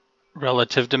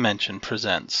Relative Dimension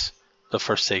presents The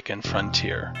Forsaken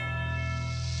Frontier,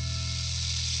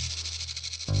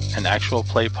 an actual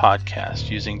play podcast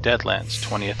using Deadlands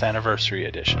 20th Anniversary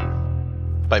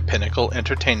Edition by Pinnacle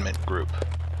Entertainment Group.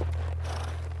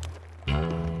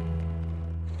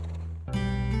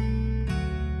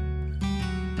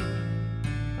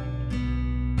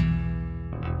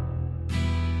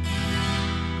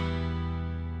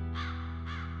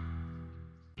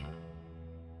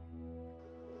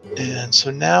 And so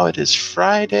now it is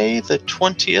Friday, the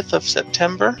 20th of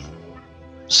September.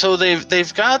 So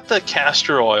they've got the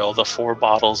castor oil, the 4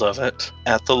 bottles of it,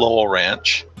 at the Lowell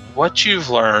Ranch. What you've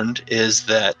learned is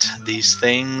that these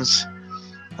things,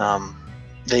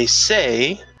 they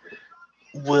say,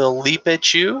 will leap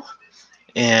at you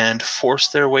and force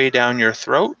their way down your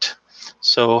throat.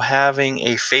 So having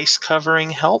a face covering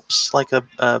helps, like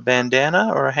a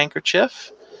bandana or a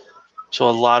handkerchief. So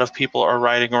a lot of people are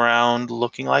riding around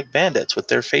looking like bandits with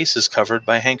their faces covered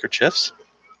by handkerchiefs.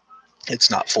 It's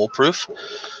not foolproof.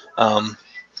 The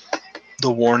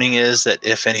warning is that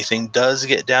if anything does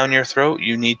get down your throat,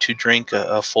 you need to drink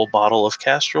a full bottle of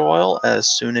castor oil as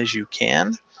soon as you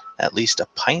can, at least a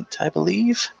pint, I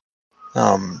believe.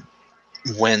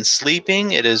 When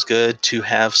sleeping, it is good to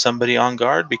have somebody on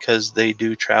guard because they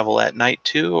do travel at night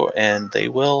too, and they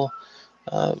will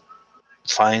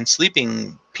find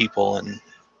sleeping people and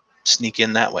sneak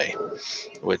in that way,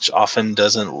 which often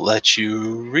doesn't let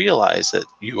you realize that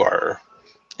you are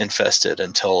infested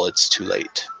until it's too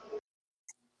late.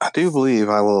 I do believe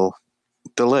I will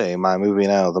delay my moving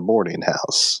out of the boarding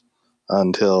house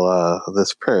until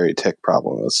this prairie tick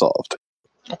problem is solved.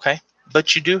 Okay,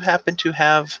 but you do happen to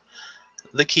have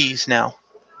the keys now.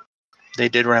 They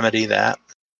did remedy that.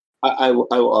 I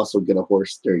will also get a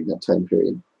horse during that time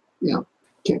period. Yeah,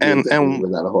 can't be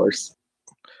without a horse.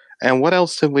 And what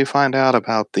else did we find out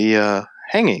about the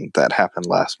hanging that happened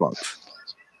last month?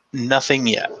 Nothing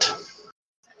yet.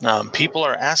 People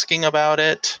are asking about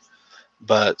it,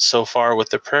 but so far with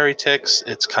the prairie ticks,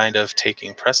 it's kind of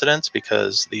taking precedence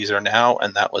because these are now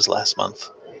and that was last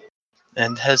month.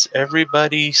 And has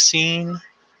everybody seen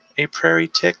a prairie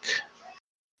tick?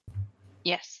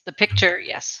 Yes, the picture,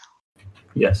 yes.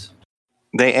 Yes.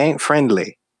 They ain't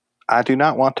friendly. I do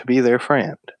not want to be their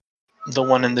friend. The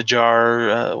one in the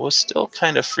jar was still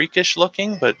kind of freakish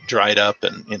looking, but dried up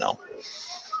and,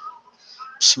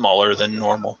 smaller than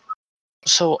normal.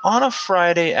 So on a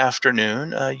Friday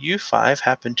afternoon, you 5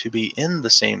 happen to be in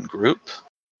the same group,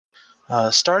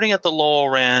 starting at the Lowell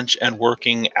Ranch and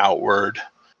working outward.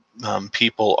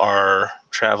 People are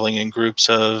traveling in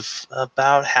groups of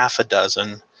about half a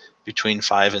dozen, between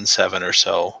 5 and 7 or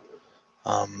so.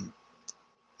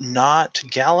 Not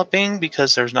galloping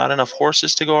because there's not enough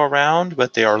horses to go around,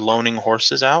 but they are loaning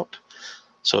horses out.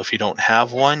 So if you don't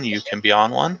have one, you can be on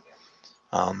one.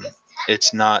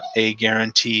 It's not a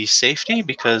guarantee safety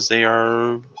because they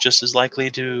are just as likely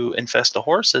to infest a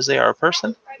horse as they are a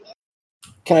person.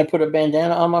 Can I put a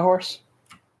bandana on my horse?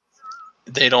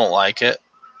 They don't like it.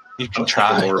 You can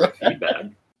try.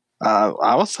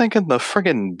 I was thinking the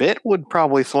friggin' bit would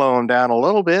probably slow him down a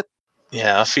little bit.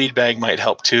 Yeah, a feed bag might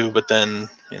help too, but then,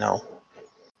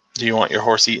 do you want your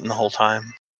horse eaten the whole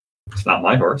time? It's not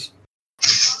my horse.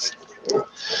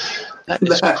 That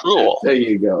is cruel. There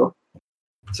you go.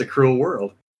 It's a cruel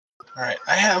world. All right,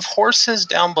 I have horses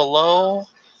down below.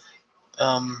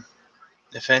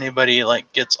 If anybody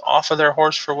gets off of their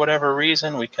horse for whatever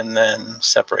reason, we can then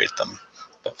separate them.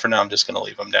 But for now, I'm just going to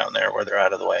leave them down there where they're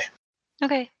out of the way.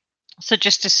 Okay. So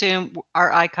just assume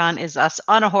our icon is us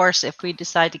on a horse. If we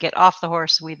decide to get off the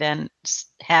horse, we then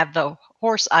have the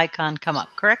horse icon come up,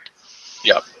 correct?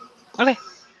 Yep. Okay.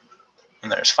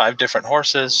 And there's 5 different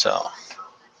horses, so...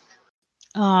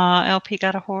 LP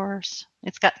got a horse.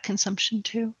 It's got consumption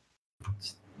too.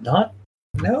 It's not...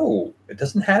 No, it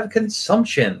doesn't have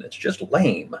consumption. It's just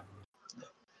lame.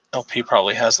 LP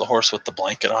probably has the horse with the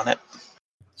blanket on it.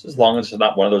 It's as long as it's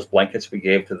not one of those blankets we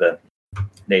gave to the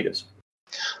natives.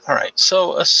 All right,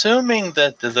 so assuming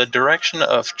that the direction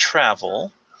of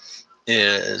travel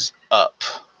is up,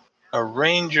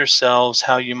 arrange yourselves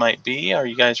how you might be. Are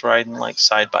you guys riding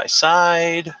side by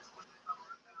side?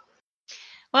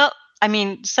 Well,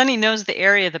 Sunny knows the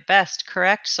area the best,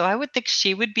 correct? So I would think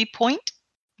she would be point.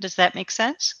 Does that make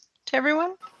sense to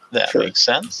everyone? That makes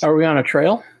sense. Are we on a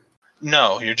trail?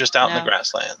 No, you're just out in the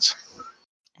grasslands.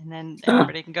 And then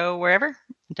everybody can go wherever.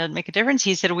 It doesn't make a difference.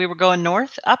 He said we were going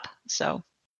north, up, so.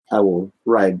 I will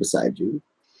ride beside you,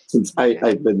 since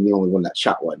I've been the only one that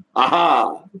shot one.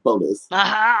 Aha! Bonus.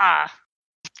 Aha!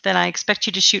 Then I expect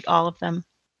you to shoot all of them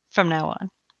from now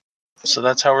on. So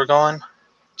that's how we're going?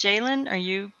 Jalen, are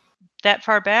you that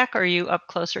far back, or are you up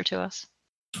closer to us?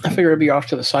 I figure it'd be off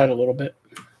to the side a little bit.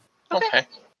 Okay.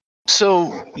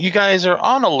 So you guys are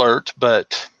on alert,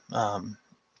 but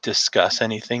discuss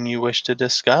anything you wish to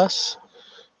discuss.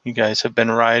 You guys have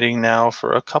been riding now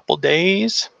for a couple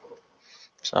days,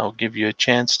 so I'll give you a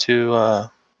chance to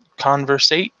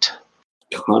conversate.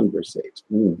 Conversate.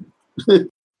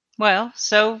 Well,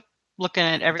 so looking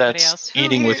at everybody That's else.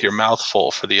 eating with your mouth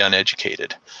full for the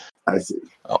uneducated. I see.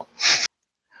 Oh.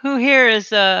 Who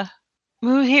here's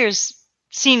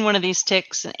seen one of these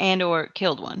ticks and or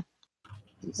killed one?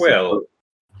 Well,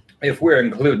 if we're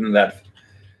including that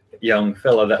young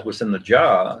fella that was in the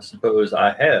jar, I suppose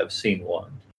I have seen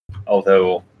one,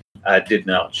 although I did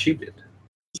not shoot it.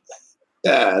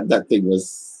 That thing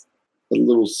was a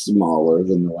little smaller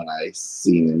than the one I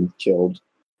seen and killed.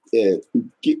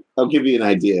 I'll give you an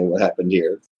idea of what happened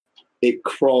here. It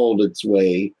crawled its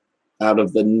way out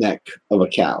of the neck of a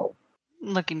cow.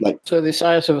 Looking So the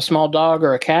size of a small dog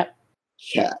or a cat?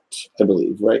 Cat, I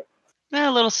believe, right?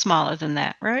 a little smaller than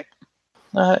that, right?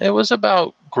 It was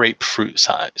about grapefruit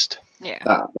sized. Yeah.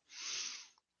 Ah.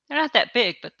 They're not that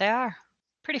big, but they are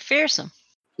pretty fearsome.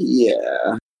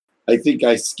 Yeah. I think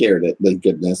I scared it, thank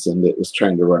goodness, and it was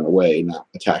trying to run away, not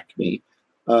attack me.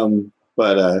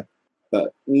 But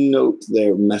note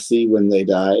they're messy when they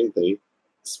die. They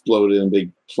explode in a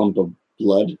big clump of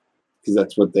blood, because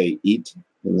that's what they eat,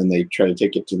 and then they try to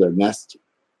take it to their nest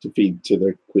to feed to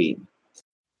their queen.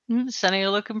 Sonny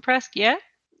will look impressed. Yeah,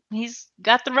 he's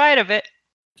got the right of it.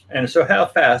 And so how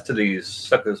fast do these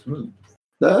suckers move?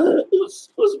 It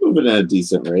was moving at a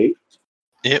decent rate.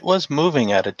 It was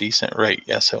moving at a decent rate.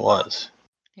 Yes, it was.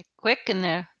 They're quick and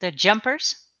they're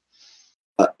jumpers.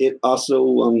 It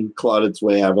also clawed its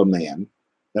way out of a man,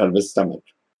 out of his stomach.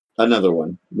 Another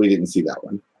one. We didn't see that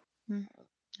one.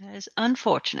 That is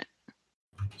unfortunate.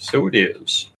 So it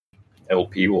is.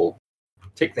 LP will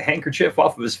take the handkerchief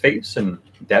off of his face and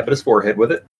dab at his forehead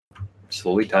with it.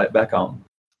 Slowly tie it back on.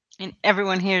 And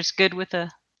everyone here is good with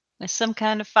some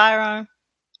kind of firearm.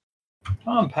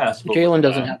 I'm passable. Jalen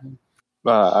doesn't have one.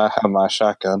 I have my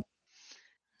shotgun.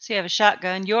 So you have a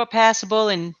shotgun. You're passable,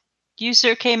 and you,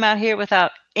 sir, came out here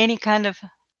without any kind of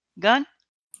gun.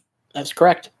 That's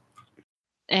correct.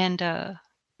 And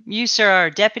you, sir, are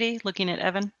a deputy. Looking at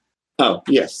Evan. Oh,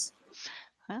 yes.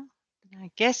 Well, I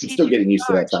guess I'm he's still getting used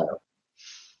to that charge.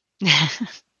 title.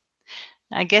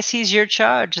 I guess he's your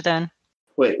charge then.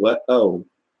 Wait, what? Oh,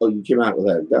 you came out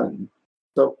without a gun.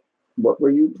 So, what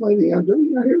were you planning on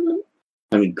doing out here then?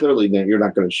 I mean, clearly then you're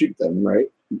not going to shoot them,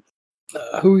 right?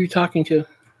 Who are you talking to?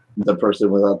 The person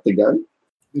without the gun?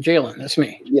 Jalen, that's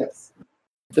me. Yes.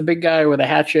 The big guy with a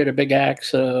hatchet, a big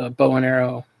axe, a bow and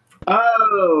arrow.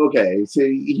 Oh, okay. So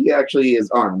he actually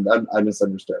is armed. I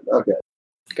misunderstood. Okay.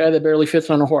 Guy that barely fits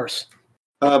on a horse.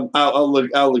 I'll look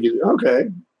at it. Okay.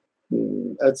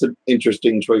 That's an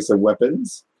interesting choice of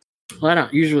weapons. Well, I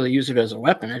don't usually use it as a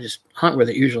weapon. I just hunt with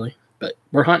it usually. But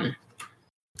we're hunting.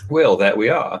 Well, that we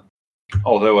are.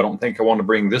 Although I don't think I want to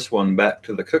bring this one back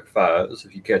to the cook fires,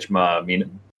 if you catch my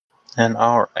meaning. And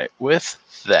all right, with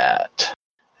that,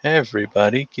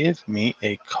 everybody give me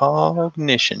a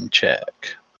cognition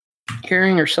check.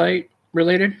 Hearing or sight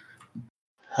related?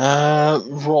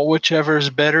 Roll whichever's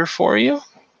better for you.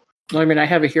 No, I mean, I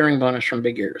have a hearing bonus from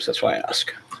big ears. That's why I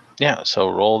ask. Yeah, so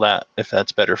roll that if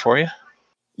that's better for you.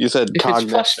 You said If it's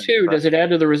cognition. +2, does it add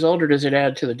to the result or does it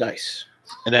add to the dice?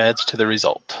 It adds to the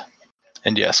result.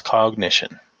 And yes,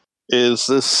 cognition. Is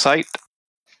this sight?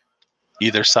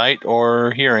 Either sight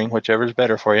or hearing, whichever's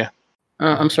better for you.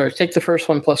 I'm sorry. Take the first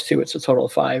one +2. It's a total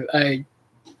of 5.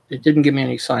 It didn't give me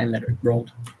any sign that it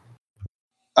rolled.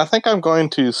 I think I'm going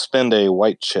to spend a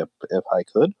white chip if I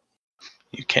could.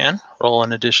 You can roll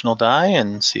an additional die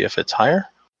and see if it's higher.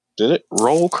 Did it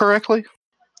roll correctly?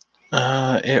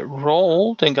 It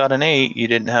rolled and got an 8. You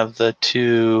didn't have the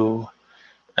 2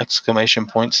 exclamation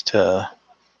points to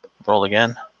roll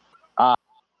again.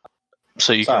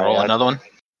 So you can Sorry, roll another one.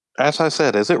 As I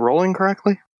said, is it rolling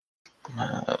correctly?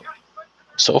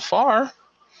 So far.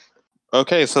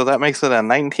 Okay, so that makes it a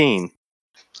 19.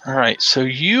 All right, so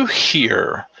you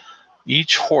hear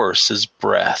each horse's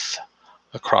breath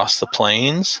across the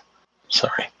plains.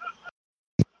 Sorry.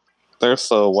 There's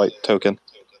the white token.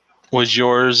 Was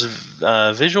yours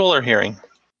visual or hearing?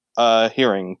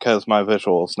 Hearing, because my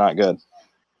visual is not good.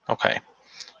 Okay.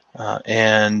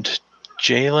 And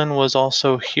Jalen was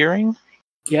also hearing?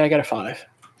 Yeah, I got a 5.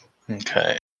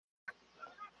 Okay.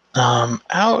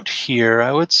 Out here,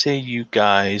 I would say you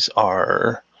guys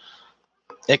are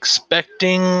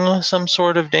expecting some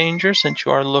sort of danger since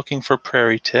you are looking for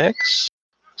prairie ticks.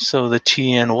 So the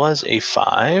TN was a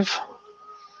 5.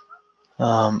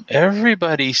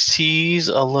 Everybody sees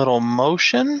a little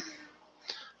motion.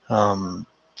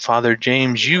 Father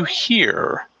James, you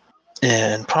hear,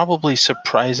 and probably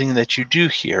surprising that you do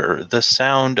hear, the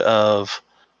sound of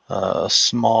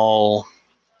small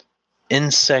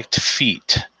insect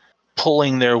feet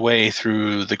pulling their way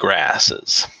through the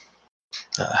grasses.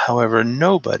 However,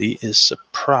 nobody is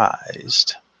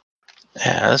surprised,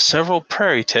 as several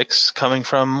prairie ticks coming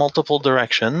from multiple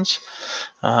directions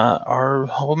are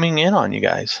homing in on you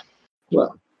guys.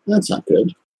 Well, that's not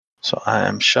good. So I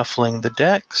am shuffling the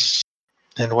decks.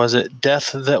 And was it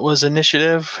death that was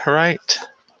initiative, right?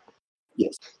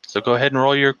 Yes. So go ahead and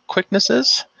roll your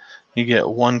quicknesses. You get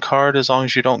 1 card as long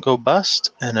as you don't go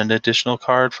bust, and an additional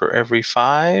card for every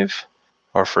 5,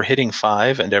 or for hitting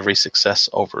 5 and every success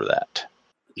over that.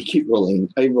 I keep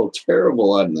rolling. I roll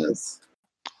terrible on this.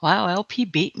 Wow, LP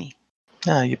beat me.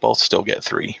 You both still get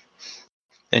 3.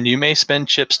 And you may spend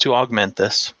chips to augment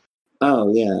this.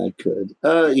 Oh, yeah, I could.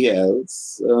 Yeah,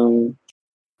 let's...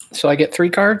 So I get 3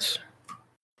 cards?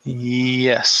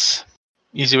 Yes.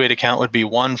 Easy way to count would be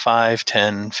 1, 5,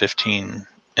 10, 15,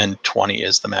 and 20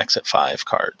 is the max at 5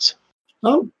 cards.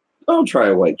 I'll try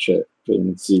a white chip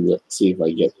and see if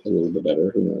I get a little bit better.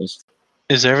 Who knows?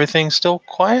 Is everything still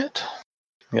quiet?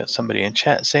 We got somebody in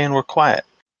chat saying we're quiet.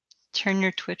 Turn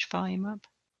your Twitch volume up.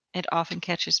 It often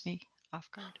catches me off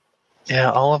guard. Yeah,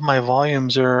 all of my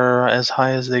volumes are as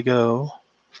high as they go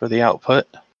for the output.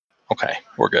 Okay,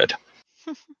 we're good.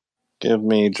 Give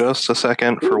me just a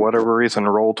second. For whatever reason,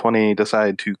 Roll20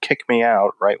 decided to kick me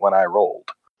out right when I rolled.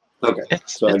 Okay,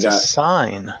 It's so I a got...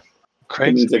 sign. That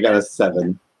Craig's. means I got a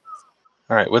 7.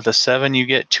 All right, with a 7, you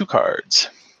get 2 cards.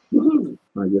 Woohoo!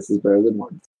 I guess it's better than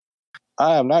 1.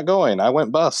 I am not going. I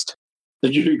went bust.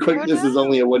 Did you quickness is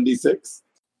only a 1d6?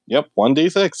 Yep,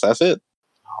 1d6. That's it.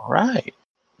 All right.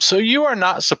 So you are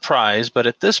not surprised, but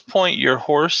at this point, your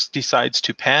horse decides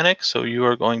to panic. So you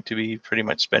are going to be pretty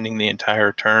much spending the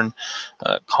entire turn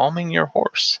calming your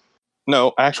horse.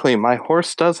 No, actually, my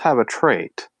horse does have a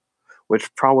trait,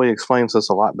 which probably explains this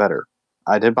a lot better.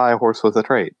 I did buy a horse with a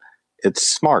trait. It's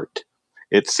smart.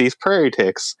 It sees prairie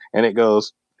ticks, and it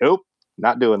goes, nope,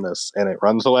 not doing this, and it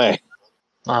runs away.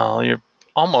 Oh, you're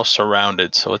almost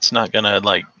surrounded, so it's not going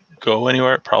to go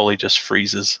anywhere. It probably just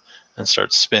freezes and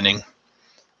starts spinning,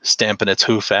 stamping its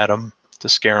hoof at them to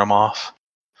scare them off.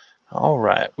 All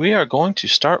right, we are going to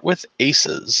start with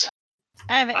aces.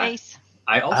 I have an ace.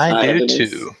 I do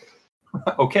too.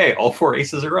 Okay, all 4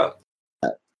 aces are up.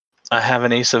 I have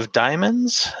an ace of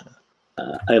diamonds.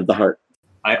 I have the heart.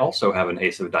 I also have an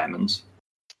ace of diamonds.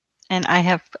 And I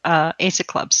have ace of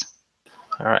clubs.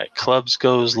 All right, clubs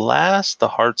goes last. The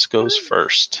hearts goes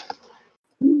first.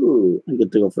 Ooh, I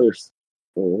get to go first.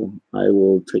 So I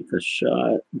will take a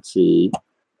shot. Let's see.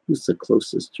 Who's the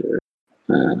closest here?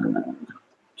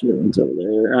 Kieran's over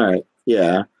there. All right.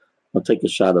 Yeah. I'll take a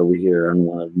shot over here on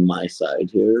one of my side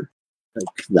here. Like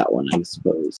that one, I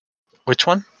suppose. Which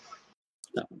one?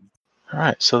 That one. All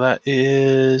right, so that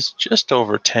is just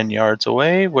over 10 yards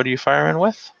away. What are you firing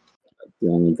with? The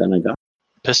only gun I got.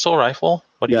 Pistol, rifle?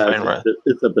 What are you firing with?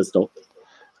 It's a pistol.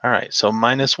 All right, so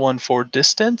 -1 for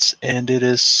distance, and it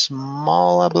is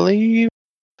small, I believe.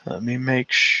 Let me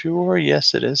make sure.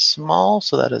 Yes, it is small,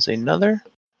 so that is another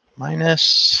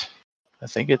minus. I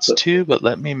think it's 2, but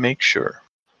let me make sure.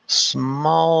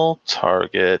 Small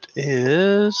target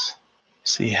is...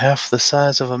 See, half the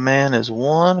size of a man is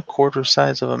 1, quarter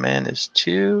size of a man is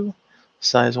 2,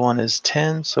 size 1 is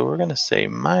 10, so we're going to say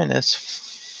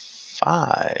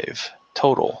 -5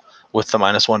 total with the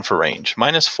 -1 for range.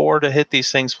 -4 to hit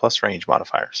these things plus range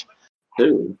modifiers.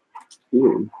 Ooh.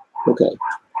 Okay.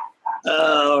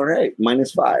 All right.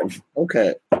 -5.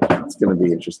 Okay. It's going to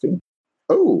be interesting.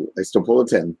 Oh, I still pull a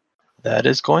 10. That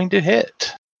is going to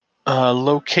hit.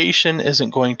 Location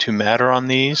isn't going to matter on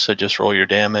these, so just roll your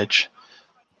damage.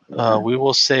 We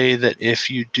will say that if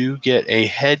you do get a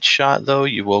headshot, though,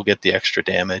 you will get the extra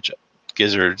damage.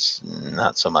 Gizzards,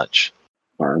 not so much.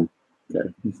 Arm.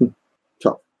 Okay.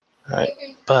 12. All right,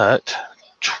 but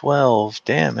 12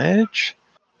 damage.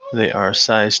 They are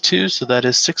size 2, so that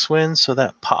is 6 wins, so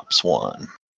that pops 1.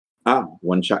 Ah,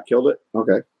 1 shot killed it?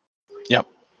 Okay. Yep,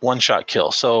 1 shot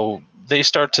kill. So they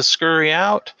start to scurry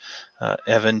out.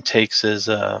 Evan takes his...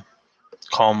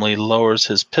 calmly lowers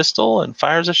his pistol and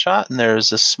fires a shot, and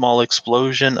there's a small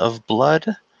explosion of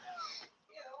blood.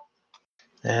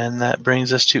 And that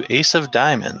brings us to Ace of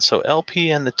Diamonds. So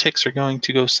LP and the ticks are going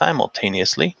to go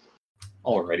simultaneously.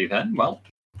 Alrighty then. Well,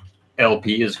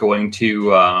 LP is going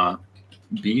to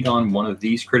beat on one of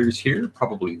these critters here,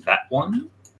 probably that one.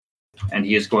 And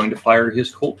he is going to fire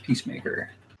his Colt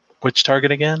Peacemaker. Which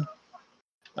target again?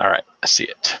 All right, I see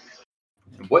it.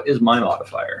 What is my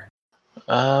modifier?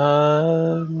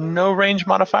 No range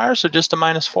modifier, so just a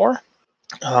 -4.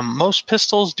 Most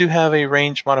pistols do have a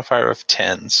range modifier of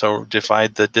 10, so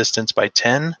divide the distance by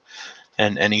 10,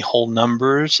 and any whole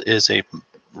numbers is a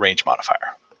range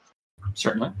modifier.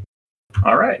 Certainly.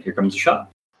 All right, here comes the shot.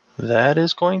 That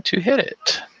is going to hit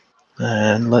it.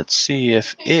 And let's see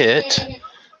if it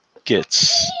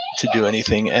gets to do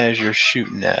anything as you're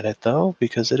shooting at it, though,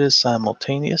 because it is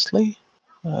simultaneously.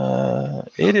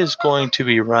 It is going to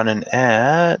be running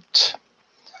at,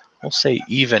 we'll say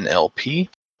even LP.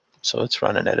 So it's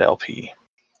running at LP.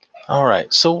 All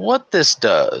right, so what this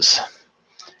does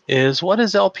is, what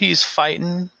is LP's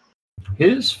fighting?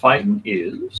 His fighting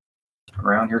is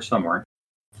around here somewhere.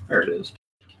 There it is.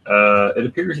 It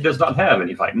appears he does not have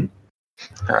any fighting.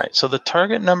 All right, so the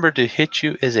target number to hit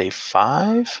you is a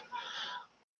 5.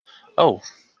 Oh,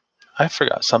 I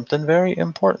forgot something very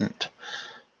important.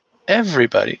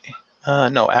 Everybody,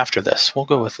 no, after this. We'll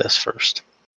go with this first.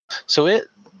 So it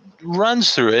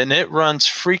runs through it, and it runs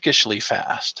freakishly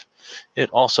fast.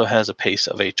 It also has a pace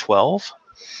of a 12,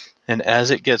 and as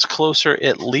it gets closer,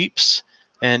 it leaps,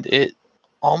 and it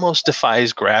almost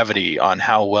defies gravity on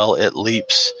how well it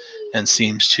leaps and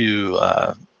seems to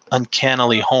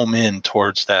uncannily home in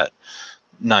towards that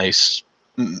nice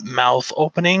mouth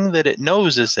opening that it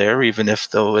knows is there, even if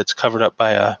though it's covered up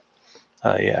by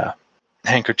a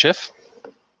handkerchief.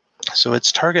 So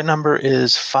its target number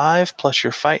is 5 plus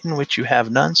your fighting, which you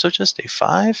have none, so just a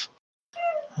 5.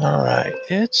 All right,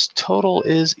 its total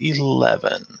is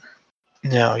 11.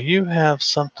 Now you have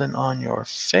something on your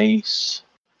face.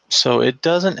 So it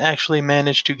doesn't actually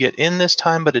manage to get in this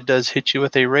time, but it does hit you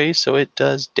with a raise, so it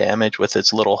does damage with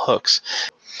its little hooks.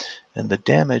 And the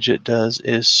damage it does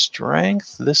is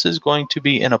strength. This is going to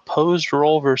be an opposed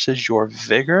roll versus your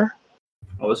vigor.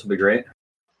 Oh, this would be great.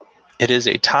 It is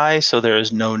a tie, so there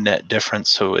is no net difference,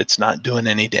 so it's not doing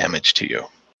any damage to you.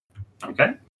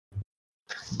 Okay.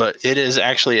 But it is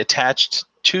actually attached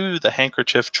to the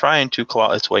handkerchief, trying to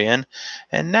claw its way in.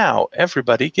 And now,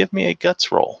 everybody give me a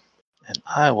guts roll. And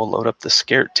I will load up the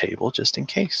scared table just in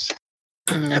case.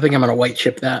 I think I'm going to white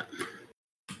chip that.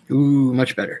 Ooh,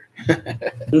 much better.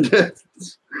 Let's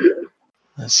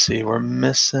see, we're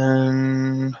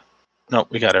missing... Nope,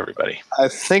 we got everybody. I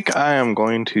think I am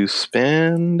going to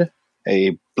spend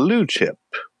a blue chip.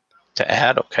 To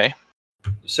add, okay.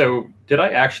 So, did I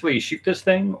actually shoot this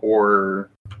thing,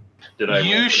 or did I?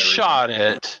 You shot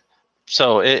it.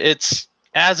 So it's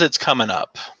as it's coming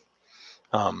up.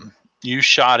 You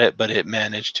shot it, but it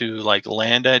managed to like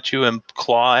land at you and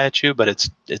claw at you, but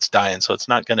it's dying, so it's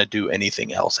not going to do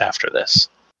anything else after this.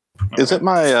 Is it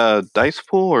my dice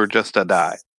pool or just a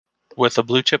die? With a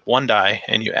blue chip, 1 die,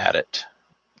 and you add it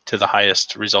to the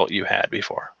highest result you had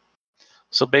before.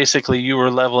 So basically, you were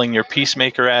leveling your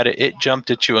peacemaker at it. It jumped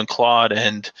at you and clawed,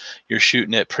 and you're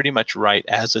shooting it pretty much right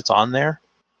as it's on there.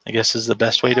 I guess is the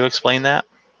best way to explain that.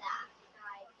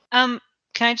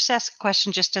 Can I just ask a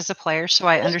question just as a player so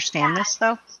I understand this,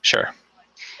 though? Sure.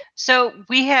 So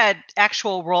we had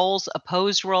actual rolls,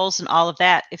 opposed rolls, and all of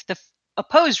that. If the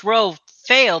opposed roll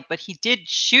failed, but he did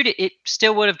shoot it, it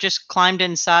still would have just climbed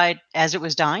inside as it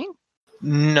was dying?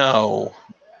 No.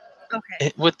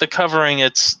 Okay. With the covering,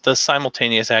 it's the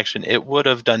simultaneous action. It would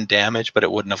have done damage, but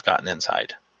it wouldn't have gotten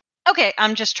inside. Okay,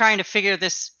 I'm just trying to figure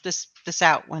this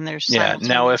out when there's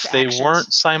Now if they actions.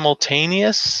 weren't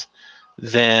simultaneous,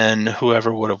 then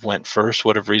whoever would have went first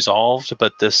would have resolved.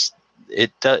 But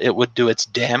it would do its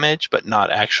damage, but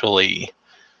not actually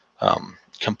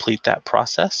complete that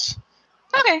process.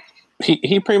 Okay.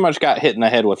 He pretty much got hit in the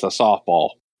head with a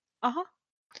softball. Uh-huh.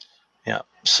 Yeah.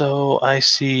 So I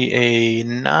see a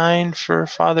 9 for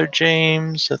Father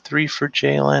James, a 3 for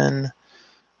Jalen,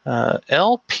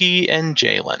 LP and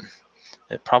Jalen.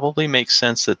 It probably makes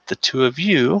sense that the two of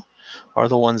you are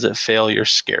the ones that fail your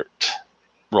scart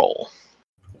roll.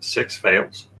 6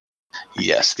 fails.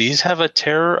 Yes, these have a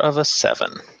terror of a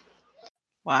 7.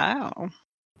 Wow.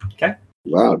 Okay.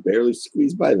 Wow, barely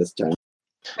squeezed by this time.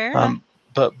 Fair enough.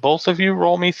 But both of you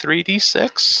roll me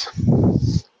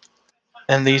 3d6.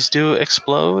 And these do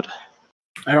explode.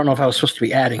 I don't know if I was supposed to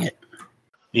be adding it.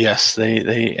 Yes,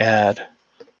 they add.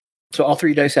 So all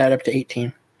 3 dice add up to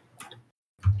 18.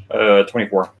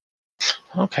 24.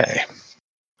 Okay.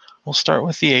 We'll start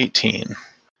with the 18.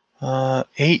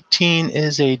 18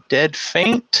 is a dead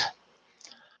faint.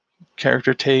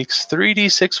 Character takes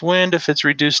 3d6 wind. If it's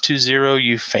reduced to 0,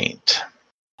 you faint.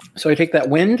 So I take that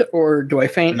wind, or do I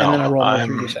faint No, and then I roll my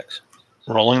I'm- 3d6?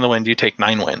 Rolling the wind, you take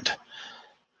 9 wind.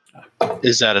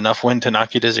 Is that enough wind to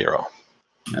knock you to 0?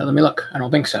 Let me look. I don't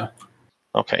think so.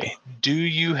 Okay. Do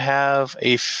you have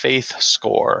a faith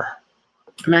score?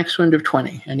 Max wound of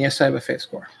 20. And yes, I have a faith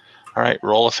score. All right,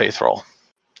 roll a faith roll.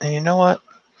 And you know what?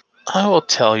 I will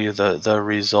tell you the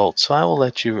results. So I will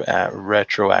let you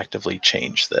retroactively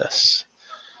change this.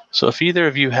 So if either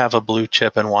of you have a blue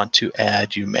chip and want to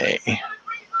add, you may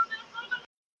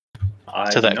I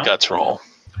to do that not. guts roll.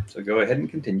 So go ahead and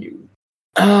continue.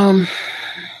 I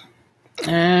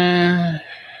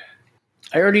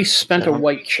already spent a 7.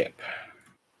 white chip.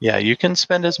 Yeah, you can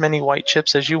spend as many white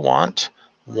chips as you want.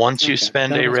 Once you Okay,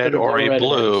 spend then a let's red go to or the a red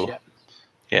blue, ones,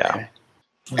 yeah.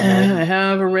 Okay. I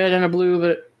have a red and a blue,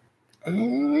 but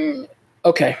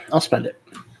okay, I'll spend it.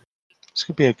 This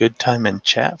could be a good time in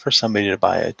chat for somebody to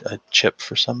buy a chip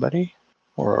for somebody,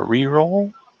 or a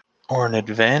reroll, or an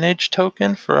advantage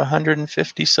token for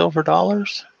 150 silver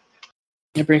dollars.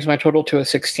 It brings my total to a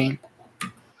 16.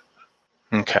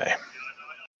 Okay.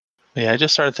 Yeah, I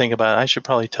just started thinking about it. I should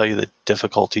probably tell you the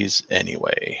difficulties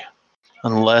anyway.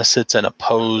 Unless it's an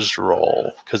opposed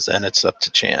roll, because then it's up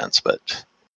to chance. But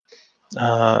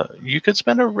you could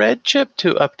spend a red chip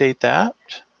to update that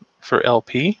for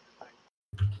LP.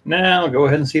 Now go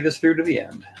ahead and see this through to the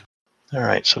end. All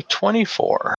right, so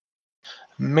 24.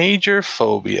 Major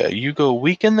phobia. You go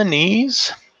weak in the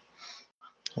knees,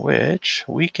 which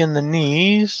weak in the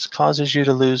knees causes you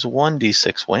to lose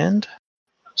 1d6 wind.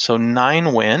 So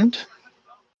 9 wind.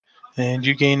 And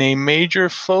you gain a major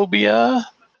phobia,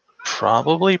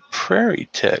 probably prairie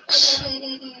ticks.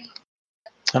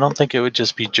 I don't think it would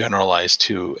just be generalized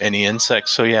to any insect.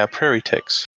 So yeah, prairie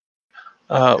ticks.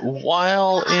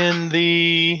 While in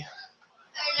the,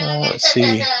 let's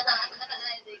see.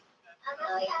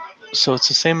 So it's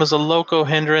the same as a loco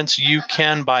hindrance. You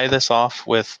can buy this off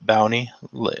with bounty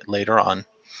later on.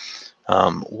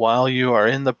 While you are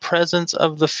in the presence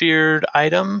of the feared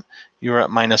item, you're at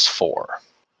 -4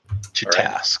 to All right.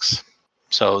 tasks.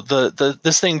 So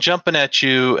this thing jumping at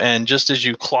you, and just as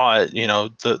you claw it,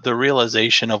 the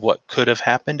realization of what could have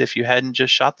happened if you hadn't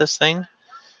just shot this thing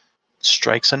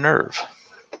strikes a nerve.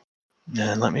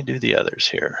 And let me do the others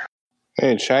here.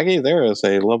 Hey, Shaggy, there is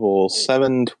a level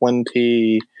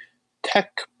 720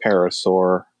 tech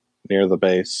parasaur near the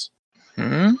base.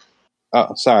 I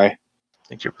Oh, sorry.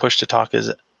 think your push to talk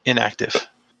is inactive.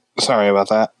 Sorry about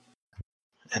that.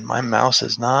 And my mouse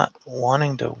is not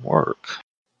wanting to work.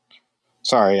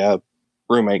 Sorry, a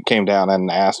roommate came down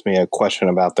and asked me a question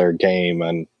about their game,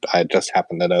 and I just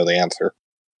happened to know the answer.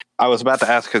 I was about to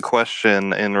ask a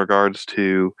question in regards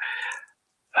to...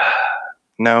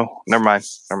 No, never mind.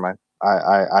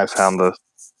 I found the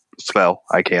spell.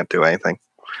 I can't do anything.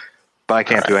 But I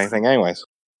can't do anything anyways.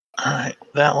 All right,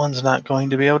 that one's not going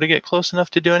to be able to get close enough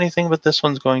to do anything, but this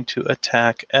one's going to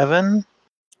attack Evan.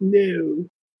 No.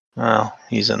 Well,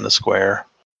 he's in the square.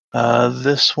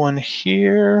 This one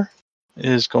here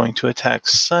is going to attack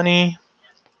Sunny.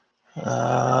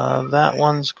 That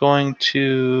one's going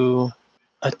to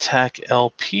attack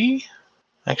LP.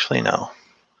 Actually, no.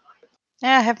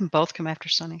 Yeah, have them both come after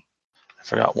Sunny. I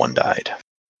forgot one died.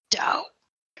 Dope.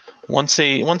 Once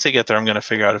they get there, I'm going to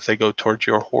figure out if they go towards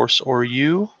your horse or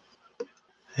you.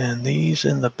 And these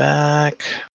in the back.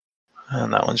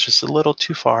 And that one's just a little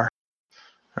too far.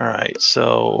 All right,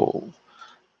 so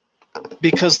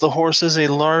because the horse is a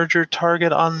larger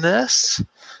target on this,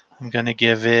 I'm going to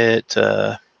give it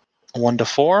 1 to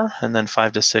 4, and then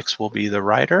 5 to 6 will be the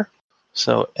rider.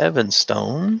 So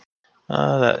Evanstone,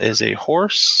 that is a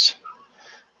horse.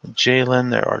 Jalen,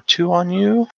 there are 2 on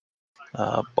you,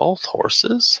 both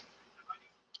horses.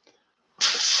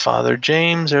 Father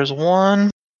James, there's 1.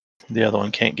 The other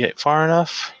one can't get far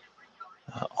enough.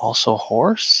 Also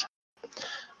horse.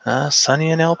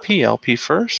 Sunny and LP. LP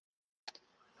first.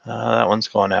 That one's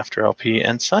going after LP.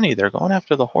 And Sunny, they're going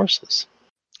after the horses.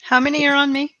 How many are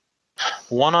on me?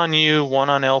 1 on you, 1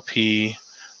 on LP,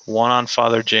 1 on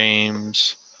Father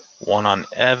James, 1 on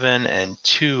Evan, and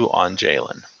 2 on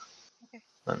Jalen. Okay.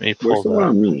 Let me Where's pull the one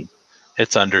on me?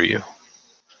 It's under you.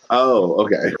 Oh,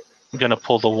 okay. I'm going to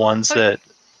pull the ones that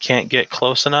can't get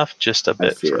close enough just a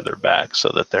bit see it. further back so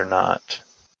that they're not.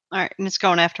 All right, and it's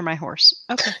going after my horse.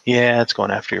 Okay. Yeah, it's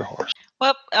going after your horse.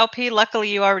 Well, LP, luckily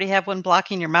you already have one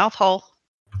blocking your mouth hole.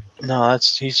 No,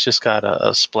 he's just got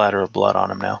a splatter of blood on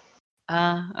him now.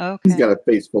 Okay. He's got a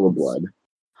face full of blood.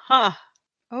 Huh.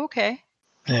 Okay.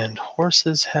 And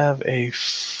horses have a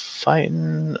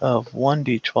fighting of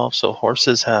 1d12, so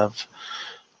horses have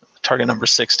target number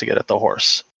 6 to get at the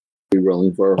horse. Are you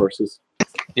rolling for our horses?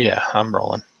 Yeah, I'm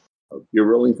rolling. Oh, you're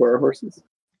rolling for our horses?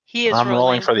 He is I'm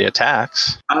rolling for the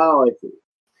attacks. Oh, I see.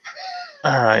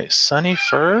 All right, Sunny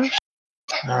first.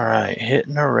 All right,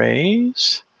 hitting a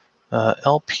raise.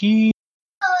 LP,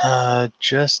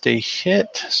 just a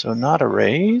hit, so not a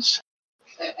raise.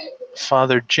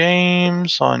 Father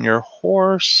James on your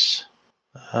horse.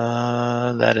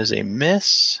 That is a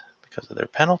miss because of their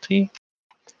penalty.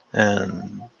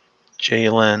 And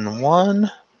Jalen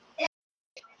 1.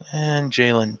 And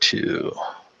Jalen 2.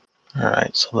 All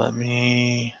right, so let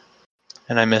me...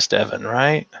 And I missed Evan,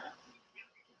 right?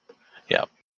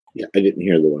 Yeah, I didn't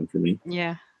hear the one for me.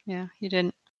 Yeah, you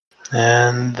didn't.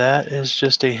 And that is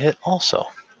just a hit also.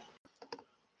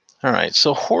 All right,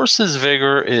 so horse's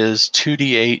vigor is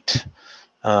 2d8.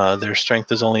 Their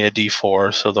strength is only a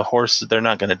d4, so the horses, they're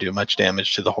not going to do much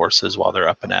damage to the horses while they're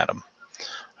up and at them.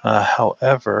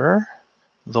 However,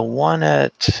 the one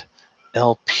at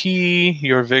LP,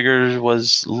 your vigor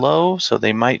was low, so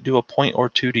they might do a point or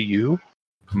two to you.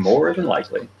 More than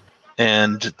likely.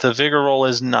 And the vigor roll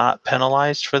is not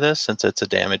penalized for this since it's a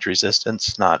damage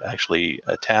resistance, not actually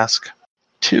a task.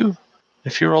 2.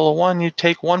 If you roll a 1, you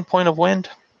take 1 point of wind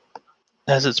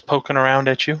as it's poking around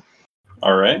at you.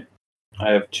 All right. I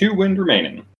have 2 wind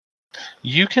remaining.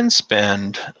 You can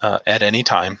spend at any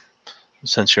time,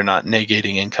 since you're not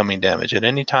negating incoming damage, at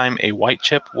any time a white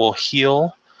chip will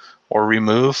heal or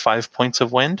remove 5 points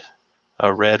of wind.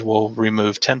 A red will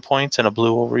remove 10 points, and a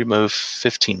blue will remove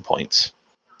 15 points.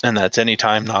 And that's any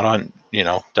time, not on,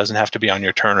 doesn't have to be on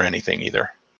your turn or anything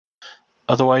either.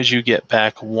 Otherwise, you get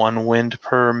back 1 wind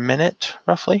per minute,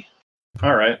 roughly.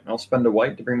 All right. I'll spend a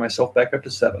white to bring myself back up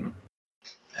to 7.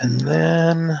 And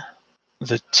then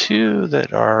the 2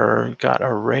 that got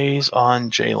a raise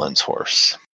on Jalen's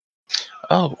horse.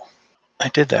 Oh, I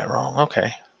did that wrong.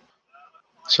 Okay.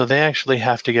 So they actually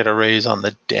have to get a raise on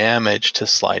the damage to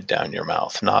slide down your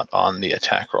mouth, not on the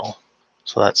attack roll.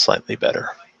 So that's slightly better.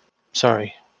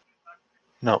 Sorry.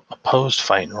 No, opposed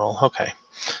fighting roll. Okay.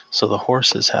 So the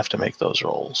horses have to make those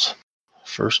rolls.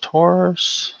 First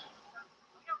horse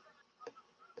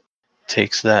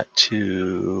takes that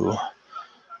to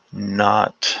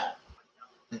not...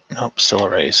 Nope, still a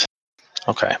raise.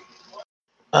 Okay.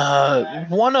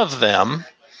 One of them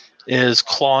is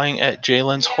clawing at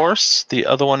Jalen's horse. The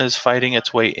other one is fighting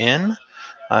its way in.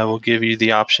 I will give you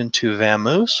the option to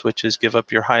vamoose, which is give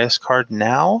up your highest card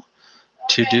now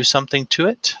to do something to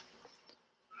it.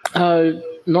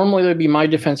 Normally that would be my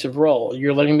defensive role.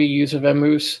 You're letting me use a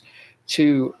vamoose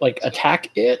to attack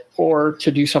it or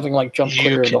to do something like jump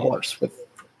clear of the horse.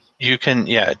 You can,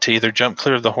 to either jump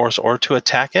clear of the horse or to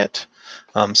attack it.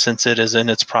 Since it is in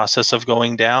its process of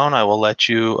going down, I will let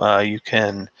you, you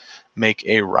can make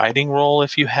a riding roll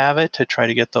if you have it to try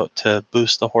to get to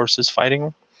boost the horse's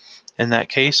fighting in that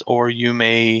case, or you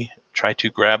may try to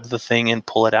grab the thing and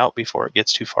pull it out before it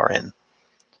gets too far in.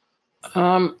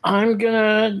 I'm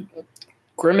gonna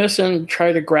grimace and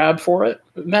try to grab for it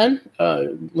then,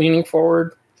 leaning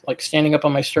forward, standing up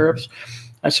on my stirrups.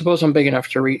 I suppose I'm big enough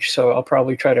to reach, so I'll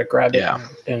probably try to grab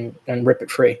it and rip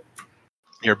it free.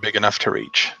 You're big enough to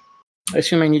reach. I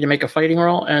assume I need to make a fighting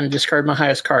roll and discard my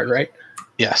highest card, right?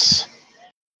 Yes.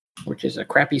 Which is a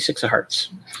crappy 6 of hearts.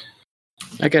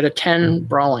 I got a 10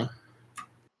 brawling.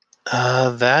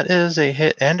 That is a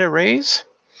hit and a raise.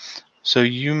 So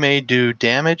you may do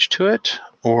damage to it,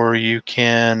 or you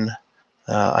can...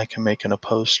 I can make an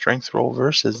opposed strength roll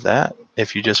versus that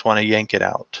if you just want to yank it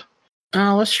out.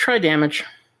 Let's try damage.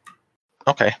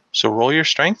 Okay, so roll your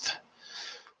strength.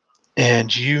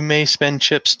 And you may spend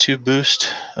chips to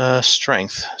boost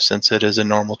strength, since it is a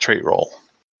normal trait roll.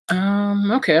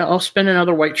 Okay, I'll spend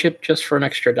another white chip just for an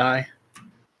extra die.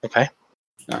 Okay.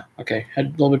 Okay, had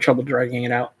a little bit of trouble dragging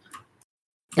it out.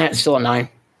 That's still a 9.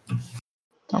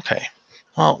 Okay.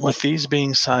 Well, with these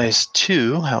being size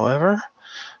 2, however,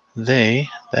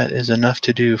 that is enough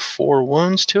to do 4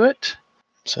 wounds to it.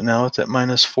 So now it's at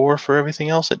 -4 for everything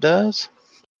else it does.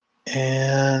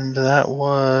 And that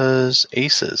was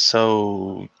aces.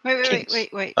 So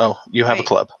Wait. Oh, you have a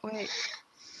club. Wait.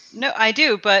 No, I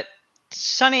do, but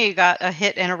Sunny got a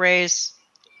hit and a raise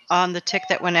on the tick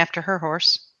that went after her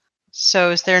horse.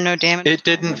 So is there no damage? It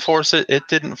didn't force it. It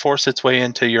didn't force its way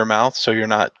into your mouth, so you're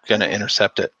not going to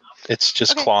intercept it. It's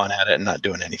just clawing at it and not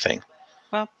doing anything.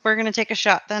 Well, we're going to take a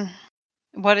shot then.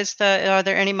 Are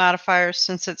there any modifiers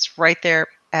since it's right there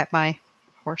at my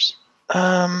horse?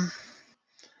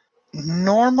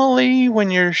 Normally,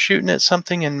 when you're shooting at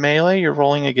something in melee, you're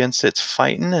rolling against its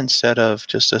fighting instead of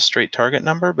just a straight target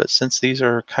number. But since these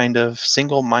are kind of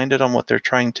single-minded on what they're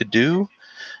trying to do,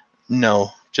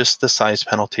 no, just the size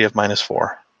penalty of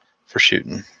 -4 for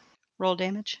shooting. Roll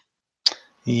damage?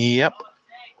 Yep.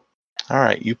 All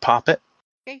right, you pop it.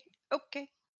 Okay.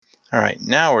 All right,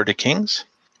 now we're to kings.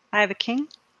 I have a king.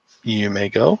 You may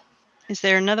go. Is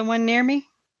there another one near me?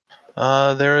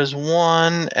 There is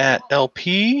one at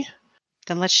LP.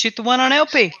 Then let's shoot the one on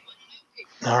LP.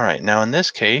 All right. Now, in this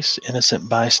case, innocent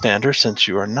bystander, since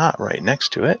you are not right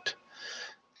next to it.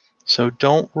 So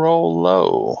don't roll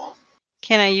low.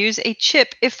 Can I use a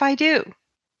chip if I do?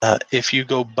 If you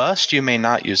go bust, you may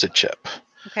not use a chip.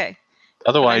 Okay.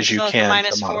 Otherwise, you still at the can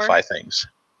to -4? modify things.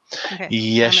 Okay.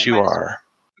 Yes, I'm at you -4. are.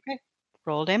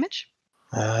 Roll damage.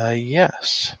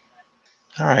 Yes.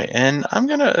 All right. And I'm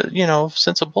going to,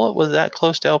 since a bullet was that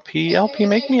close to LP,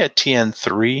 make me a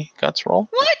TN3 guts roll.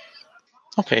 What?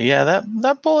 Okay, yeah,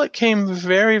 that bullet came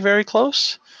very, very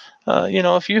close.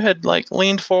 If you had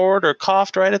leaned forward or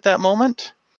coughed right at that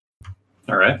moment.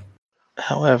 All right.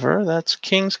 However, that's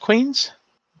kings, queens,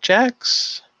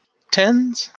 jacks,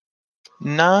 tens,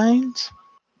 nines,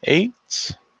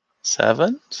 eights,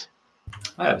 sevens.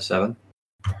 I have 7.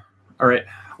 All right.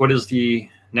 What is the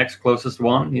next closest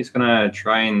one? He's going to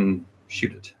try and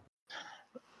shoot it.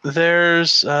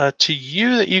 There's to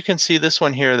you that you can see this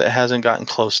one here that hasn't gotten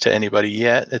close to anybody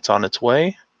yet. It's on its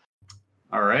way.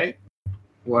 All right.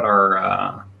 What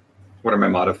are my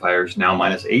modifiers now?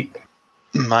 -8?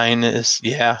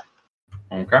 Yeah.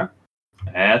 Okay.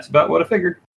 That's about what I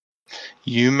figured.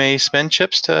 You may spend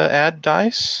chips to add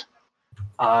dice.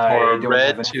 I Or don't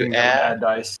red have to anything that would add. add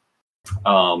dice.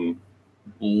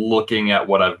 Looking at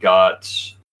what I've got,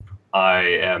 I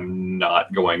am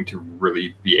not going to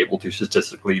really be able to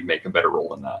statistically make a better roll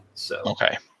than that. So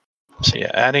Okay. So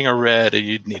yeah, adding a red,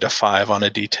 you'd need a 5 on a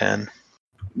D10.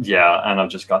 yeah, and I've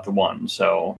just got the 1.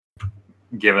 So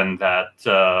given that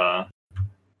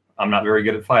I'm not very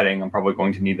good at fighting, I'm probably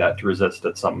going to need that to resist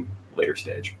at some later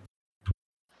stage.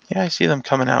 Yeah, I see them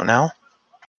coming out now.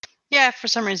 Yeah, for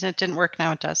some reason it didn't work.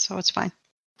 Now it does, so it's fine.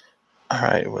 All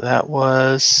right, well, that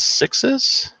was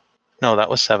 6s. No, that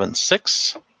was 7.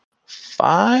 6,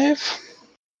 5.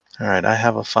 All right, I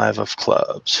have a 5 of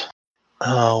clubs.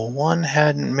 One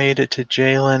hadn't made it to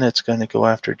Jalen. It's going to go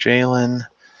after Jalen.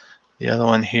 The other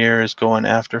one here is going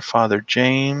after Father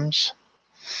James.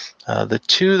 The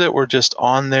 2 that were just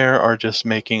on there are just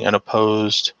making an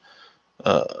opposed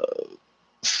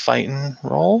fighting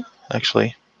roll.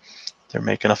 Actually, they're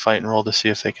making a fighting roll to see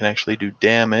if they can actually do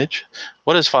damage.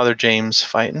 What is Father James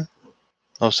fighting?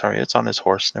 Oh, sorry, it's on his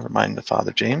horse. Never mind the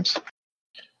Father James.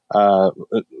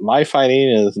 My fighting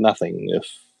is nothing if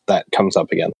that comes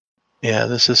up again. Yeah,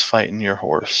 this is fighting your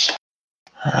horse.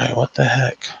 All right, what the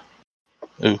heck?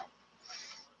 Ooh.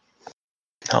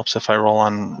 Helps if I roll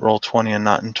on Roll20 and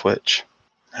not in Twitch.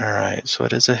 All right, so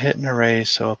it is a hit and a raise,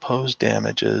 so opposed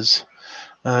damages.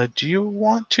 Do you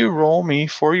want to roll me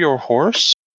for your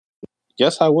horse?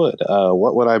 Yes, I would.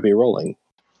 What would I be rolling?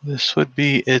 This would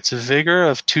be its vigor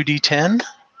of 2d10.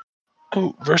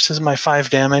 Ooh, versus my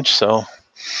 5 damage, so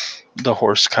the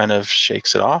horse kind of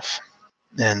shakes it off.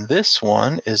 And this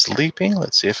one is leaping.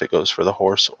 Let's see if it goes for the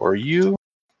horse or you.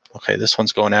 Okay, this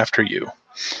one's going after you.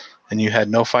 And you had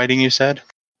no fighting, you said?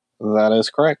 That is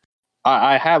correct.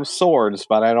 I have swords,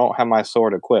 but I don't have my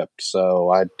sword equipped, so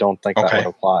I don't think that Okay. would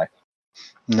apply.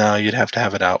 No, you'd have to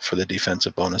have it out for the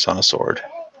defensive bonus on a sword.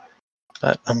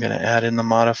 But I'm going to add in the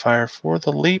modifier for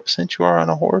the leap since you are on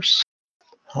a horse.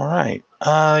 All right.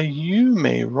 You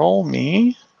may roll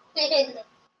me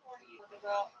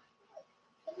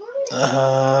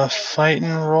fighting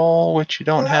roll, which you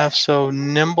don't have, so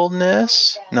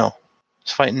nimbleness. No.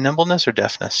 It's fighting nimbleness or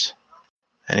deafness?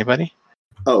 Anybody?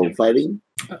 Oh, fighting?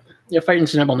 Yeah,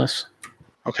 fighting's nimbleness.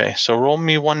 Okay, so roll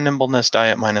me 1 nimbleness die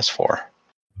at -4.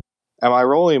 Am I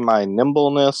rolling my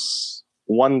nimbleness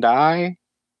 1 die?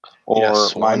 Or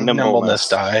Yes, my 1 nimbleness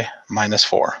die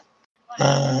 -4.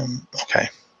 Okay.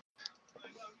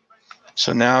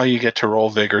 So now you get to roll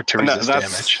vigor to resist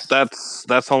damage.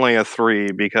 That's only a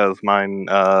 3 because mine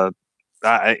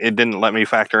it didn't let me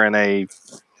factor in a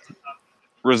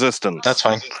resistance. That's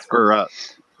fine. Or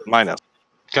minus.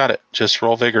 Got it. Just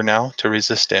roll vigor now to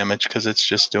resist damage because it's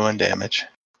just doing damage.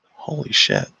 Holy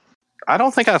shit. I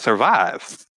don't think I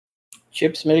survive.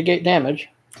 Chips mitigate damage.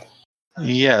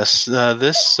 Yes,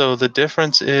 so the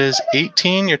difference is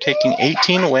 18. You're taking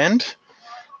 18 wind.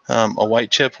 A white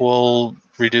chip will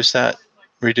reduce 5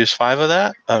 of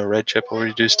that. A red chip will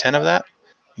reduce 10 of that.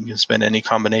 You can spend any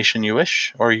combination you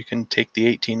wish, or you can take the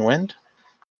 18 wind.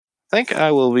 I think I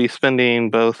will be spending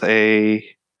both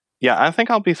I think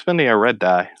I'll be spending a red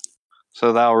die.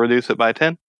 So that'll reduce it by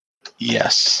 10?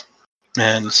 Yes.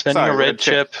 And spending a red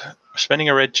chip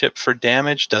for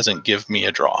damage doesn't give me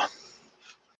a draw.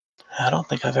 I don't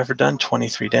think I've ever done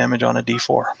 23 damage on a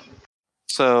D4.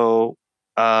 So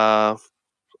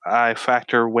I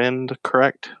factor wind,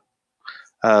 correct?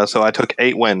 So I took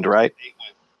 8 wind, right?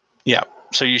 Yeah.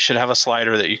 So you should have a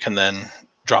slider that you can then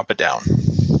drop it down.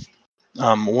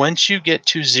 Once you get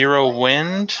to 0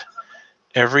 wind,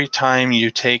 Every time you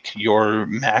take your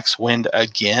max wind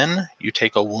again, you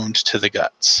take a wound to the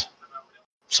guts.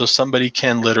 So somebody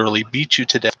can literally beat you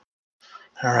to death.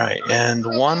 All right,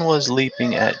 and one was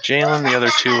leaping at Jalen. The other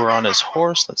two were on his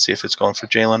horse. Let's see if it's going for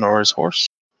Jalen or his horse.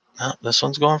 No, this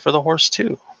one's going for the horse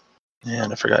too.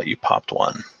 And I forgot you popped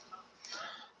one.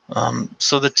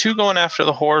 So the two going after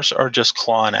the horse are just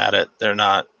clawing at it. They're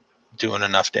not doing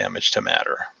enough damage to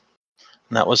matter.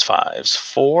 And that was 5s.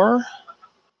 4?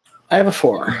 I have a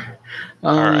 4.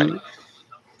 All right.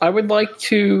 I would like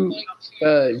to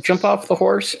jump off the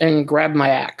horse and grab my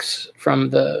axe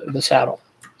from the saddle.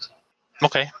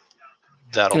 Okay.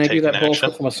 That'll Can I take do that an both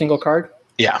action. from a single card?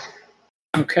 Yeah.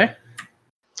 Okay.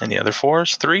 Any other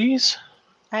 4s? 3s?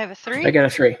 I have a 3. I got a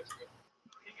 3.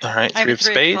 All right. I have 3 a of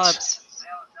 3 of spades. clubs.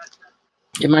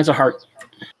 Yeah, mine's a heart.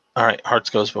 All right. Hearts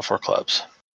goes before clubs.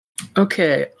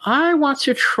 Okay. I want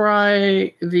to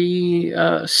try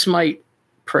the smite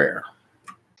prayer.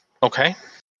 Okay.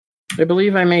 I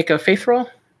believe I make a faith roll.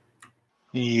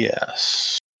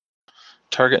 Yes.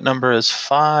 Target number is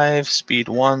 5, speed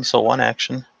 1, so 1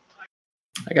 action.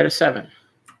 I got a 7.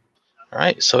 All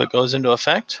right, so it goes into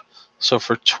effect. So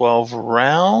for 12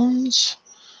 rounds,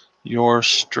 your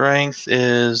strength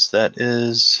is not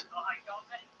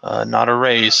a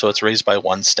raise, so it's raised by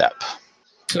 1 step.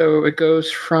 So it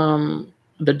goes from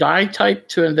the die type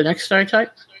to the next die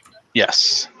type?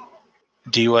 Yes.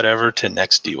 D whatever to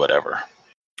next D whatever.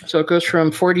 So it goes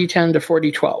from 4d10 to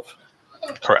 4d12.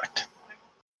 Correct.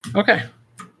 Okay.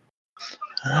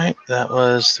 All right, that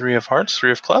was 3 of hearts,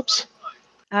 3 of clubs.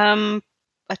 A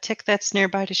tick that's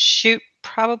nearby to shoot,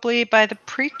 probably by the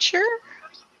preacher.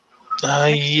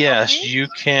 Yes, you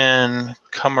can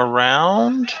come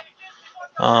around.